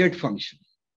this weird function?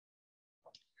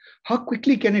 How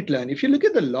quickly can it learn? If you look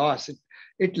at the loss,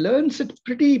 it learns it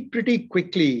pretty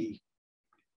quickly,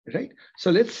 right?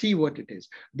 So let's see what it is.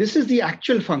 This is the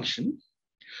actual function.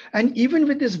 And even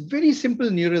with this very simple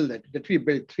neural net that we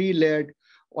built, 3-layered,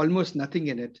 almost nothing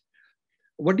in it,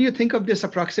 what do you think of this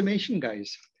approximation,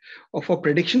 guys? Or for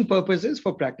prediction purposes,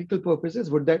 for practical purposes,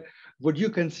 would you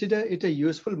consider it a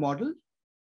useful model?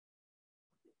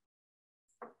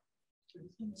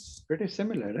 Pretty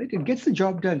similar, right? It gets the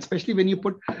job done, especially when you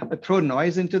throw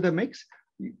noise into the mix.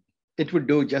 It would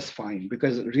do just fine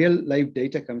because real life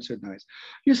data comes with noise.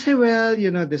 You say, well,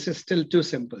 this is still too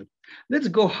simple. Let's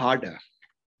go harder.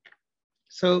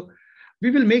 So we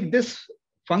will make this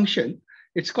function.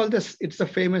 It's called it's the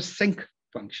famous sync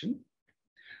function,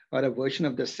 or a version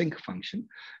of the sync function.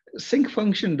 Sync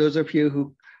function, those of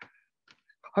you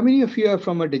how many of you are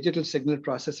from a digital signal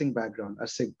processing background,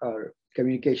 or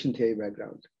communication theory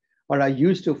background, or are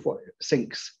used to for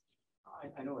syncs?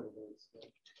 I know what it is,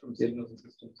 from signals and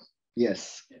systems.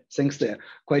 Yes, syncs there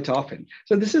quite often.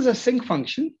 So this is a sync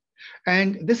function,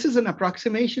 and this is an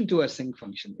approximation to a sync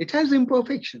function. It has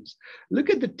imperfections. Look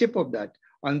at the tip of that.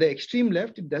 On the extreme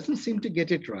left, it doesn't seem to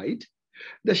get it right.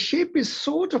 The shape is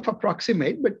sort of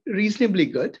approximate, but reasonably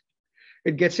good.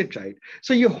 It gets it right.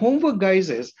 So your homework, guys,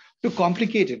 is to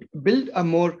complicate it. Build a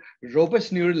more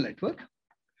robust neural network.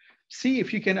 See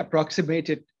if you can approximate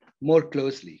it more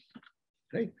closely,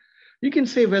 right? You can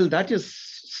say, well, that is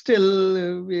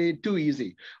still too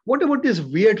easy. What about this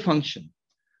weird function?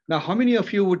 Now, how many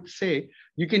of you would say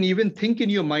you can even think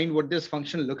in your mind what this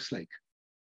function looks like?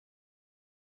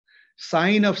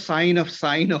 Sine of sine of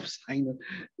sine of sine of,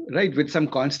 right? With some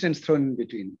constants thrown in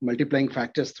between, multiplying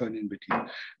factors thrown in between.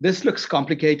 This looks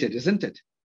complicated, isn't it?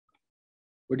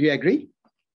 Would you agree?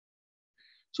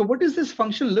 So what does this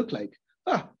function look like?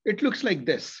 It looks like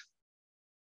this,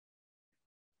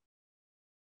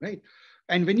 right?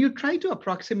 And when you try to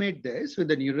approximate this with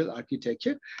the neural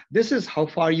architecture, this is how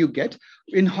far you get.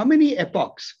 In how many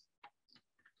epochs?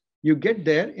 You get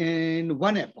there in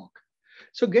 1 epoch.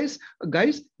 So guys,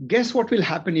 guess what will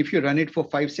happen if you run it for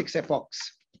 5-6 epochs?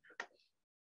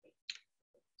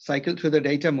 Cycle through the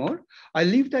data more. I'll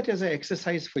leave that as an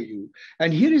exercise for you.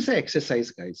 And here is the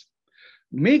exercise, guys.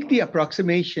 Make the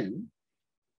approximation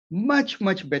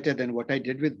much better than what I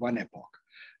did with 1 epoch.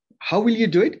 How will you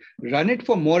do it? Run it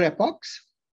for more epochs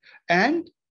and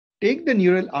take the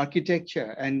neural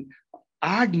architecture and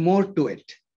add more to it,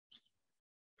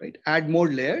 right? Add more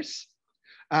layers,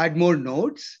 add more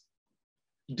nodes,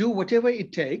 do whatever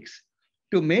it takes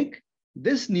to make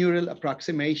this neural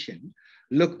approximation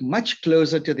look much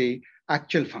closer to the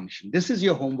actual function. This is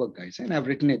your homework, guys, and I've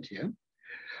written it here.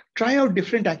 Try out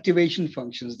different activation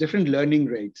functions, different learning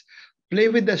rates, play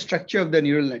with the structure of the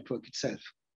neural network itself.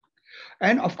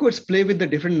 And of course, play with the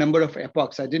different number of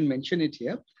epochs. I didn't mention it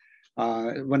here.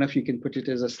 One of you can put it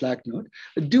as a Slack note.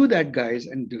 Do that, guys,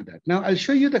 and do that. Now, I'll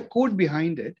show you the code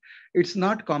behind it. It's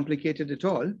not complicated at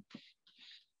all.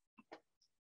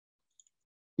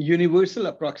 Universal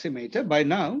approximator. By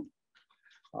now,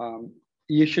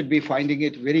 you should be finding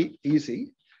it very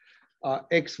easy.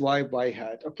 X, Y, Y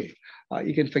hat. Okay,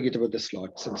 you can forget about the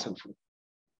slots and so forth.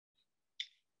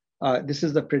 This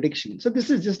is the prediction. So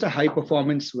this is just a high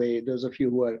performance way. Those of you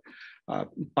who are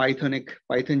Python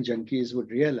junkies would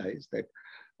realize that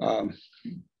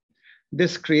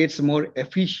this creates a more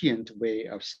efficient way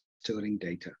of storing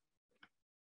data.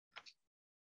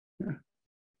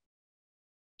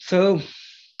 So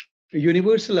a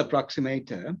universal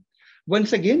approximator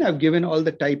Once again, I've given all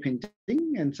the type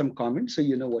hinting and some comments so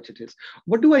you know what it is.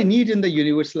 What do I need in the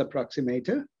universal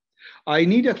approximator? I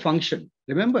need a function.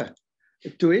 Remember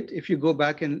to it, if you go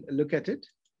back and look at it,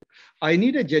 I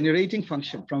need a generating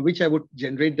function from which I would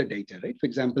generate the data, right? For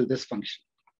example, this function.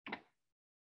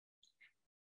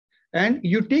 And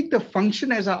you take the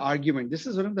function as an argument. This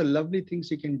is one of the lovely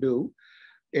things you can do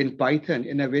in Python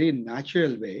in a very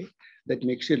natural way that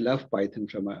makes you love Python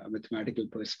from a mathematical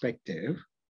perspective.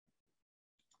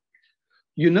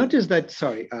 You notice that,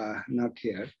 sorry, not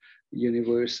here,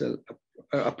 universal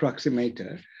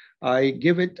approximator. I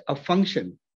give it a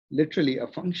function, literally a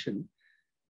function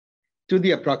to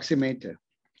the approximator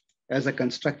as a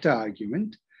constructor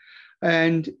argument.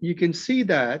 And you can see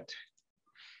that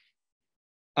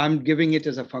I'm giving it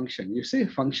as a function. You see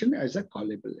function as a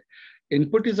callable.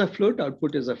 Input is a float,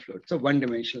 output is a float. So one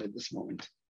dimensional at this moment.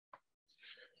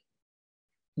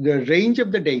 The range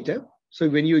of the data. So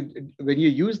when you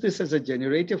use this as a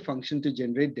generative function to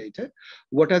generate data,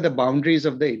 what are the boundaries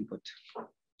of the input?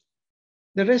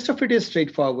 The rest of it is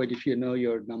straightforward if you know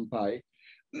your NumPy.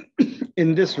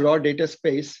 In this raw data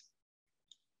space,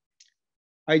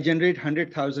 I generate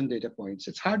 100,000 data points.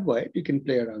 It's hardwired, you can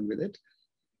play around with it.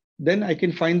 Then I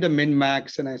can find the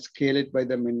min-max and I scale it by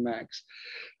the min-max.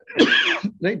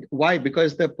 Right? Why?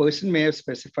 Because the person may have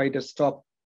specified a stop.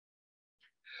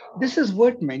 This is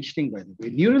worth mentioning, by the way.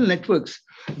 Neural networks,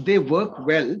 they work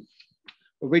well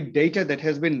with data that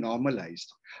has been normalized.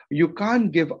 You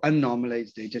can't give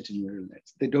unnormalized data to neural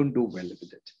nets. They don't do well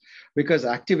with it because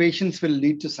activations will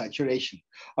lead to saturation.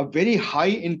 A very high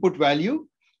input value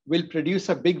will produce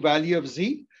a big value of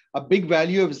Z. A big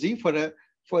value of Z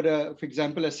for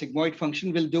example, a sigmoid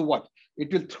function will do what?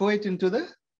 It will throw it into the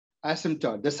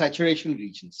asymptote, the saturation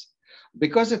regions.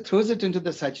 Because it throws it into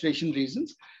the saturation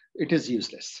regions, it is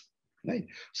useless, right?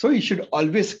 So you should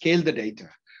always scale the data.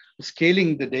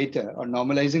 Scaling the data or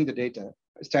normalizing the data,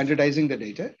 standardizing the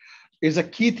data is a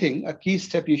key thing, a key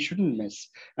step you shouldn't miss.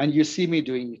 And you see me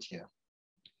doing it here.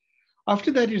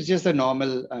 After that, it's just the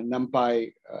normal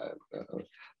NumPy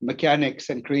mechanics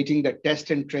and creating the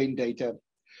test and train data,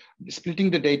 splitting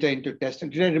the data into test.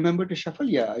 And did I remember to shuffle?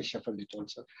 Yeah, I shuffled it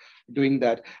also, doing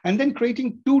that. And then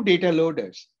creating two data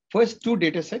loaders. First, two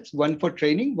data sets, one for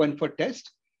training, one for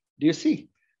test. Do you see?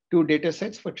 Two data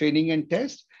sets for training and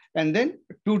test, and then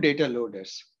two data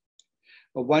loaders.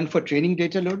 One for training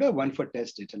data loader, one for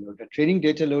test data loader. Training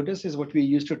data loaders is what we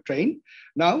use to train.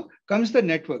 Now comes the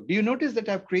network. Do you notice that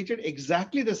I've created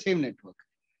exactly the same network?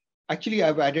 Actually,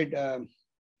 I've added,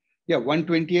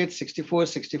 128, 64,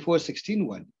 64, 16,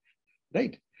 1,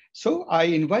 right? So I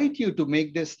invite you to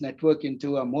make this network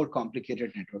into a more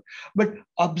complicated network. But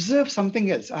observe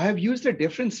something else. I have used a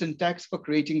different syntax for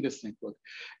creating this network.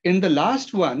 In the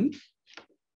last one,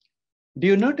 do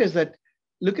you notice that?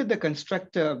 Look at the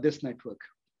constructor of this network.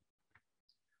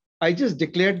 I just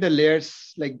declared the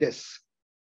layers like this.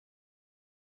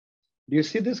 Do you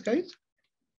see this, guys?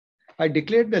 I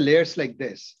declared the layers like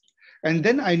this. And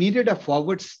then I needed a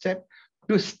forward step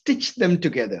to stitch them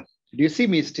together. Do you see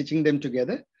me stitching them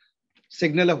together?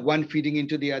 Signal of one feeding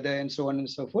into the other and so on and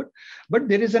so forth. But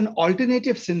there is an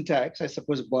alternative syntax, I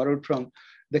suppose, borrowed from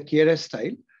the Keras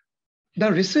style.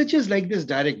 The researchers like this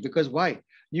direct because why?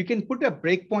 You can put a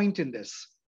breakpoint in this.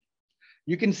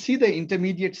 You can see the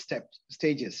intermediate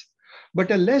stages, but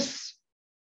a less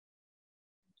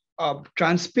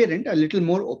transparent, a little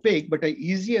more opaque, but an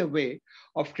easier way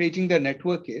of creating the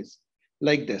network is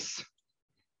like this.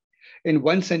 In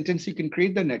one sentence, you can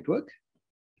create the network.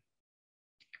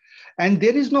 And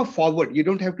there is no forward. You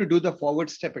don't have to do the forward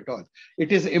step at all.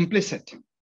 It is implicit.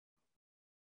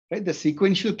 Right? The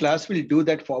sequential class will do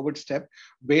that forward step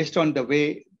based on the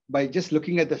way, by just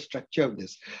looking at the structure of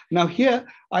this. Now here,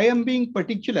 I am being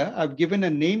particular. I've given a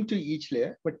name to each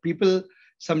layer, but people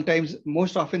sometimes,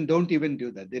 most often don't even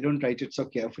do that. They don't write it so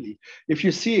carefully. If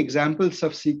you see examples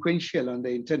of sequential on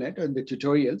the internet or in the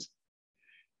tutorials,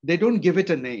 they don't give it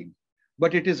a name,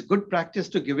 but it is good practice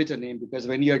to give it a name because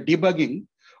when you're debugging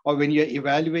or when you're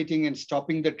evaluating and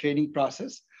stopping the training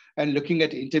process and looking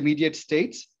at intermediate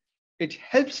states, it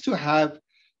helps to have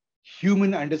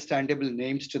human understandable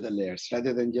names to the layers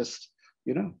rather than just,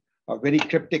 very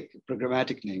cryptic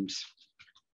programmatic names.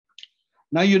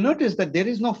 Now you notice that there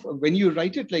is no, when you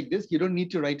write it like this, you don't need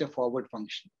to write a forward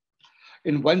function.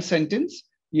 In one sentence,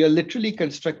 you're literally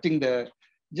constructing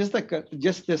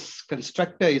just this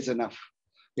constructor is enough.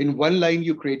 In one line,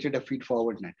 you created a feed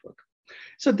forward network.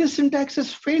 So this syntax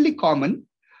is fairly common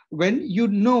when you're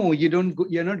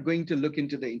not going to look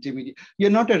into the intermediate.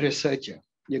 You're not a researcher.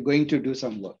 You're going to do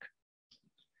some work.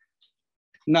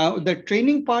 Now, the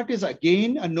training part is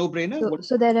again a no-brainer.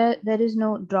 So there is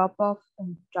no dropouts.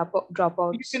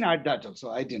 You can add that also.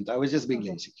 I didn't. I was just being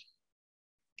lazy.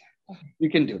 You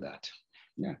can do that.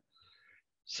 Yeah.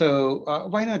 So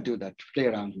why not do that? Play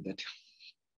around with it.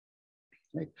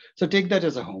 Right. So take that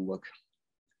as a homework.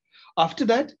 After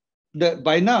that,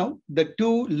 by now, the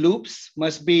two loops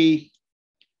must be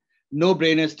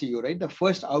no-brainers to you, right? The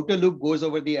first outer loop goes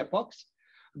over the epochs.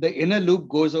 The inner loop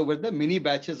goes over the mini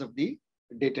batches of the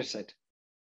data set,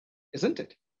 isn't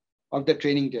it? Of the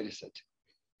training data set,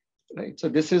 right? So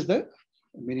this is the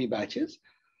mini batches,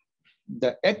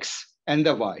 the X and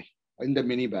the Y in the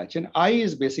mini batch. And I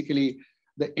is basically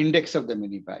the index of the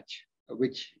mini batch,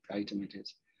 which item it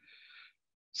is.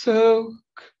 So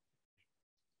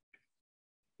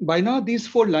by now, these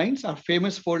 4 lines, our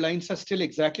famous 4 lines, are still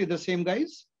exactly the same,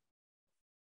 guys.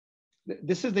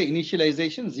 This is the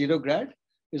initialization, 0 grad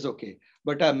is okay.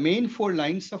 But our main 4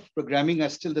 lines of programming are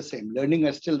still the same. Learning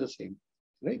are still the same,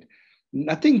 right?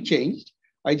 Nothing changed.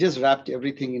 I just wrapped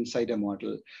everything inside a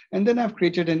model. And then I've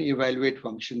created an evaluate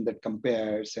function that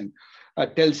compares and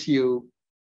tells you,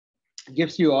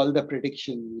 gives you all the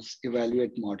predictions,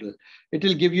 evaluate model. It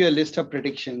will give you a list of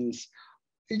predictions,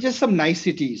 just some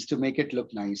niceties to make it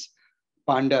look nice,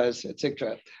 pandas,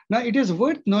 etc. Now, it is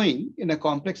worth knowing in a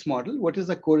complex model, what is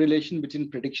the correlation between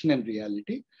prediction and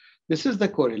reality? This is the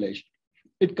correlation.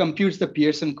 It computes the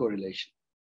Pearson correlation.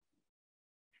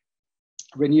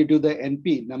 When you do the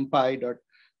NP, numpy dot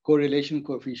correlation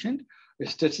coefficient,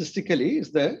 statistically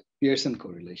is the Pearson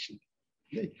correlation.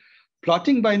 Okay.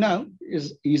 Plotting by now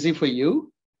is easy for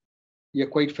you. You're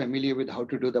quite familiar with how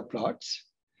to do the plots.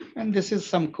 And this is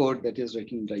some code that is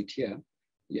written right here.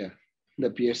 Yeah, the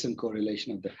Pearson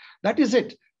correlation of that is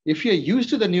it. If you're used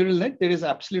to the neural net, there is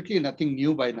absolutely nothing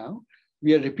new by now.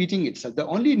 We are repeating itself. The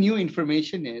only new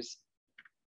information is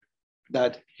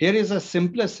that here is a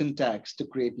simpler syntax to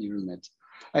create neural nets.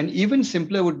 And even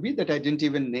simpler would be that I didn't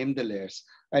even name the layers.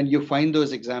 And you find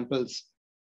those examples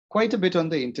quite a bit on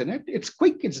the internet. It's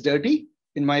quick, it's dirty.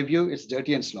 In my view, it's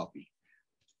dirty and sloppy.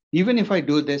 Even if I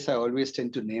do this, I always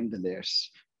tend to name the layers.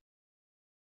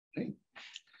 Right?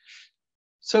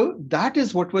 So that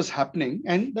is what was happening.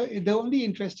 And the only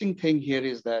interesting thing here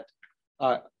is that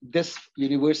this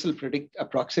universal predict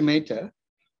approximator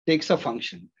takes a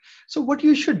function. So what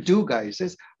you should do, guys,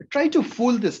 is try to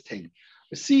fool this thing.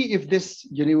 See if this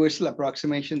universal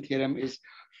approximation theorem is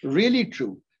really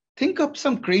true. Think up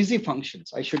some crazy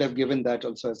functions. I should have given that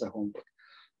also as a homework.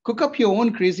 Cook up your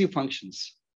own crazy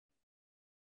functions.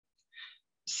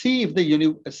 See if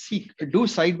do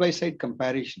side-by-side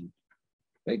comparison.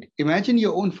 Right? Imagine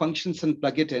your own functions and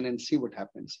plug it in and see what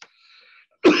happens.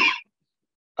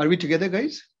 Are we together,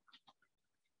 guys?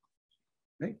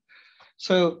 Right?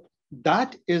 So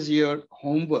that is your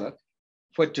homework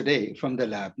for today from the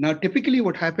lab. Now, typically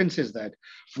what happens is that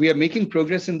we are making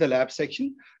progress in the lab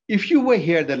section. If you were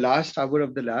here the last hour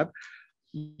of the lab,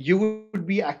 you would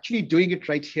be actually doing it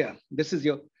right here. This is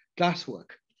your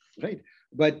classwork, right?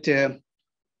 But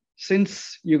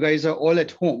since you guys are all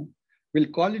at home, we'll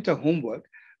call it a homework,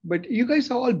 but you guys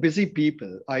are all busy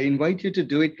people. I invite you to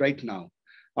do it right now.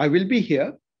 I will be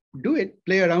here, do it,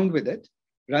 play around with it,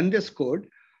 run this code.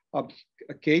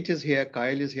 Kate is here,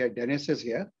 Kyle is here, Dennis is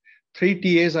here. 3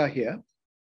 TAs are here,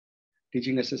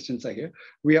 teaching assistants are here.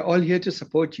 We are all here to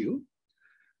support you,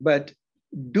 but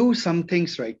do some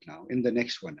things right now in the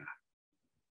next 1 hour,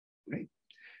 right?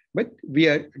 But we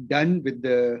are done with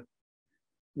the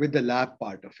lab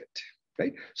part of it,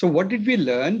 right? So what did we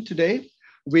learn today?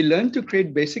 We learned to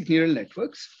create basic neural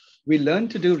networks. We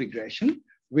learned to do regression.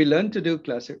 We learned to do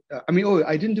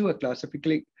I didn't do a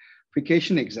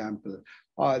classification example.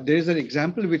 There is an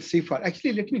example with CFAR.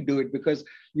 Actually, let me do it because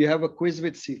you have a quiz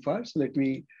with CFAR. So let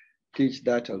me teach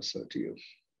that also to you.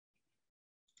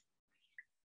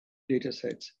 Data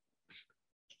sets.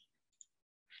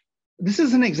 This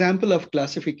is an example of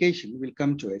classification. We'll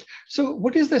come to it. So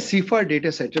what is the CFAR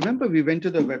data set? Remember, we went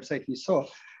to the website. We saw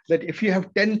that if you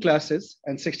have 10 classes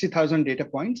and 60,000 data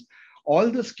points, all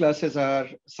those classes are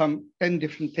some 10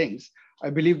 different things. I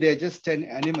believe they're just 10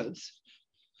 animals,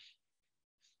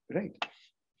 right?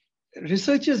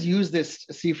 Researchers use this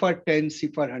CFAR 10,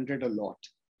 CFAR 100 a lot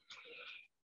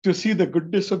to see the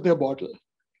goodness of their model.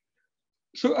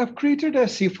 So I've created a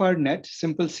CFAR net,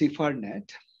 simple CFAR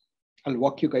net. I'll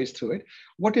walk you guys through it.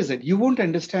 What is it? You won't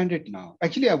understand it now.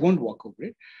 Actually, I won't walk over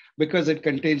it because it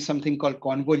contains something called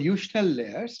convolutional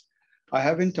layers. I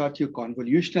haven't taught you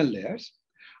convolutional layers,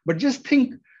 but just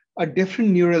think a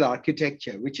different neural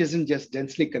architecture, which isn't just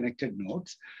densely connected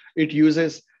nodes. It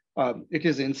uses, it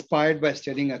is inspired by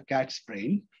studying a cat's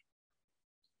brain.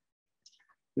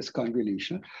 this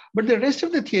convolutional. But the rest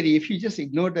of the theory, if you just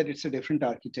ignore that it's a different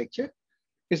architecture,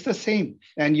 it's the same.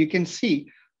 And you can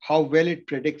see how well it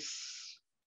predicts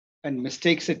and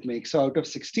mistakes it makes. So out of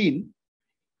 16,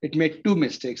 it made 2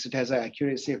 mistakes. It has an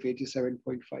accuracy of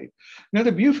 87.5. Now,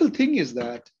 the beautiful thing is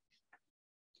that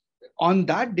on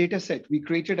that data set, we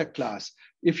created a class.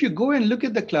 If you go and look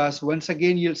at the class, once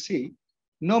again, you'll see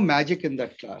no magic in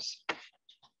that class.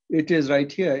 It is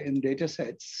right here in data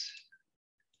sets.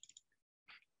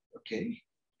 Okay,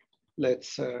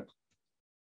 let's.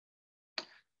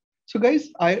 So guys,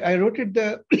 I wrote it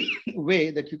the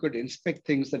way that you could inspect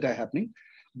things that are happening.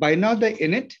 By now, the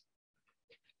init,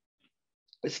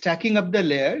 stacking up the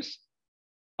layers,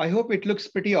 I hope it looks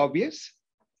pretty obvious.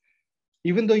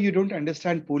 Even though you don't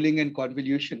understand pooling and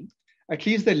convolution, at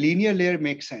least the linear layer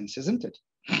makes sense, isn't it?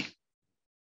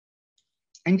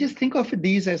 And just think of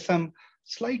these as some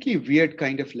slightly weird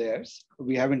kind of layers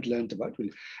we haven't learned about.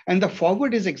 And the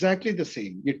forward is exactly the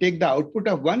same. You take the output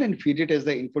of one and feed it as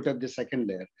the input of the second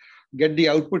layer. Get the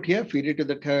output here, feed it to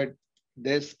the third,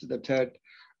 this to the third,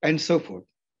 and so forth,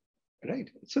 right?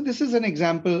 So this is an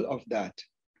example of that,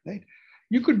 right?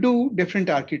 You could do different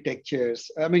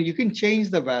architectures. I mean, you can change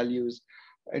the values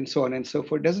and so on and so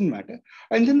forth, doesn't matter.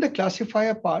 And then the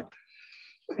classifier part,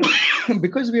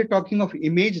 because we are talking of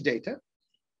image data,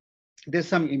 there's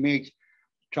some image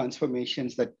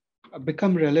transformations that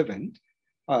become relevant.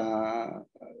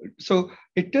 So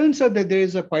it turns out that there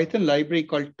is a Python library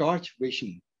called Torch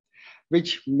Vision,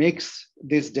 which makes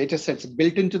these data sets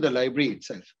built into the library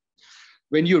itself.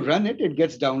 When you run it, it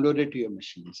gets downloaded to your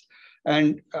machines.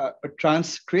 And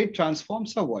create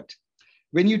transforms are what?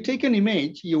 When you take an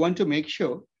image, you want to make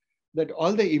sure that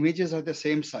all the images are the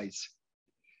same size.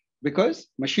 Because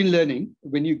machine learning,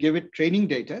 when you give it training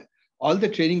data, all the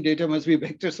training data must be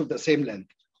vectors of the same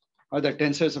length or the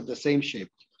tensors of the same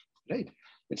shape, right?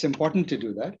 It's important to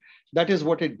do that. That is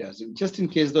what it does. And just in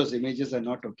case those images are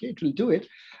not okay, it will do it.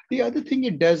 The other thing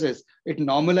it does is it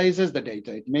normalizes the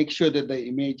data. It makes sure that the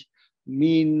image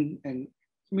mean,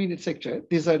 etc.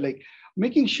 These are like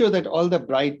making sure that all the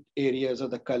bright areas or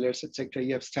the colors, etc.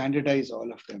 You have standardized all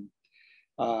of them.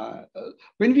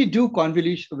 When we do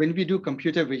convolution, when we do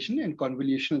computer vision and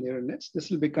convolutional neural nets, this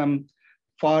will become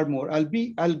far more.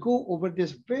 I'll go over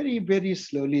this very, very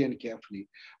slowly and carefully.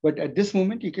 But at this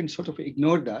moment, you can sort of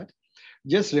ignore that.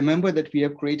 Just remember that we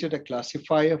have created a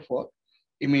classifier for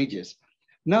images.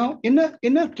 Now, in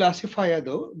a classifier,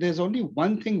 though, there's only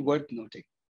one thing worth noting.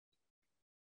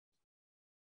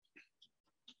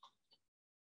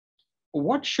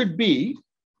 What should be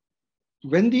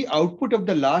when the output of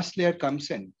the last layer comes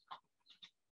in?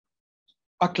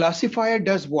 A classifier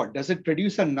does what? Does it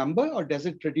produce a number or does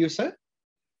it produce a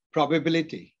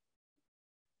probability?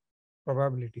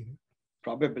 Probability.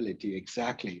 Probability,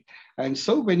 exactly. And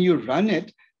so when you run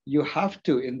it, you have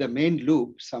to, in the main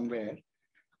loop somewhere,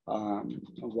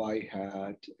 y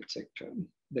hat, etc.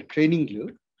 The training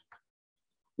loop,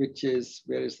 which is,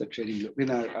 where is the training loop?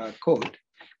 In our code,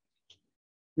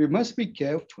 we must be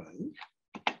careful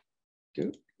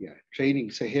to,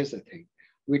 training. So here's the thing.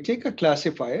 We take a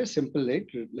classifier, simple rate,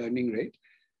 learning rate,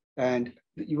 and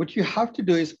what you have to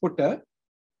do is put a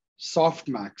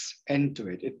softmax end to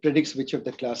it. It predicts which of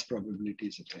the class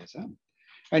probabilities it is.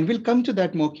 And we'll come to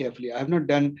that more carefully. I have not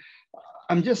done,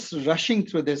 I'm just rushing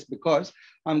through this because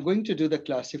I'm going to do the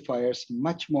classifiers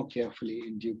much more carefully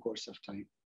in due course of time,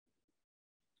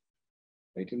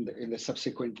 right, in the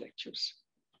subsequent lectures.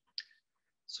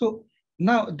 So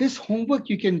now this homework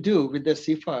you can do with the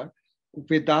CIFAR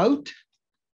without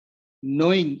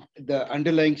knowing the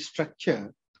underlying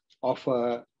structure of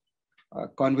a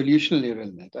convolutional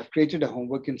neural net. I've created a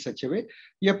homework in such a way.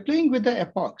 You're playing with the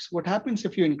epochs. What happens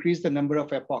if you increase the number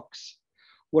of epochs?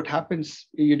 What happens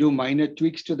if you do minor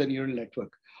tweaks to the neural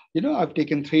network? You know, I've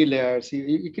taken 3 layers.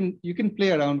 You can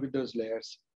play around with those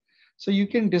layers. So you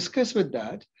can discuss with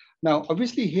that. Now,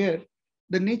 obviously here,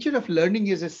 the nature of learning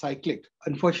is cyclic.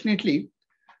 Unfortunately,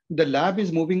 the lab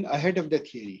is moving ahead of the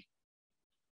theory.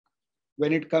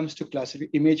 When it comes to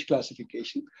image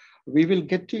classification, we will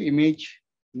get to image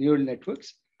neural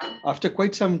networks after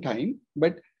quite some time,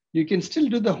 but you can still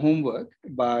do the homework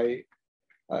by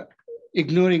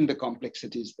ignoring the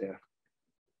complexities there.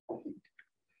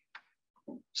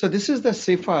 So this is the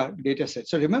CIFAR dataset.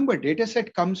 So remember,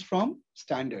 dataset comes from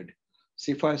standard.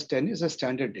 CIFAR 10 is a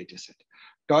standard dataset.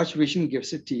 Torch Vision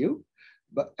gives it to you,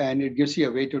 and it gives you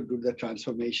a way to do the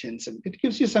transformations, and it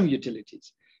gives you some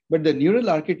utilities. But the neural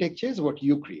architecture is what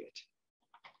you create.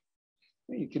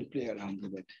 You can play around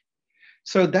with it.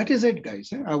 So that is it,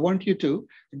 guys. I want you to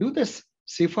do this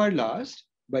CIFAR last,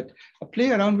 but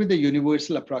play around with the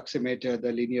universal approximator,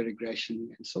 the linear regression,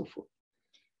 and so forth.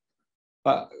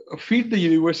 feed the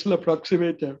universal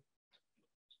approximator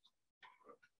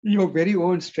your very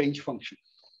own strange function.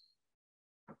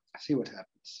 See what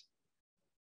happens.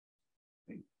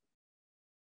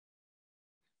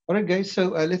 All right, guys, so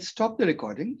let's stop the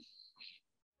recording.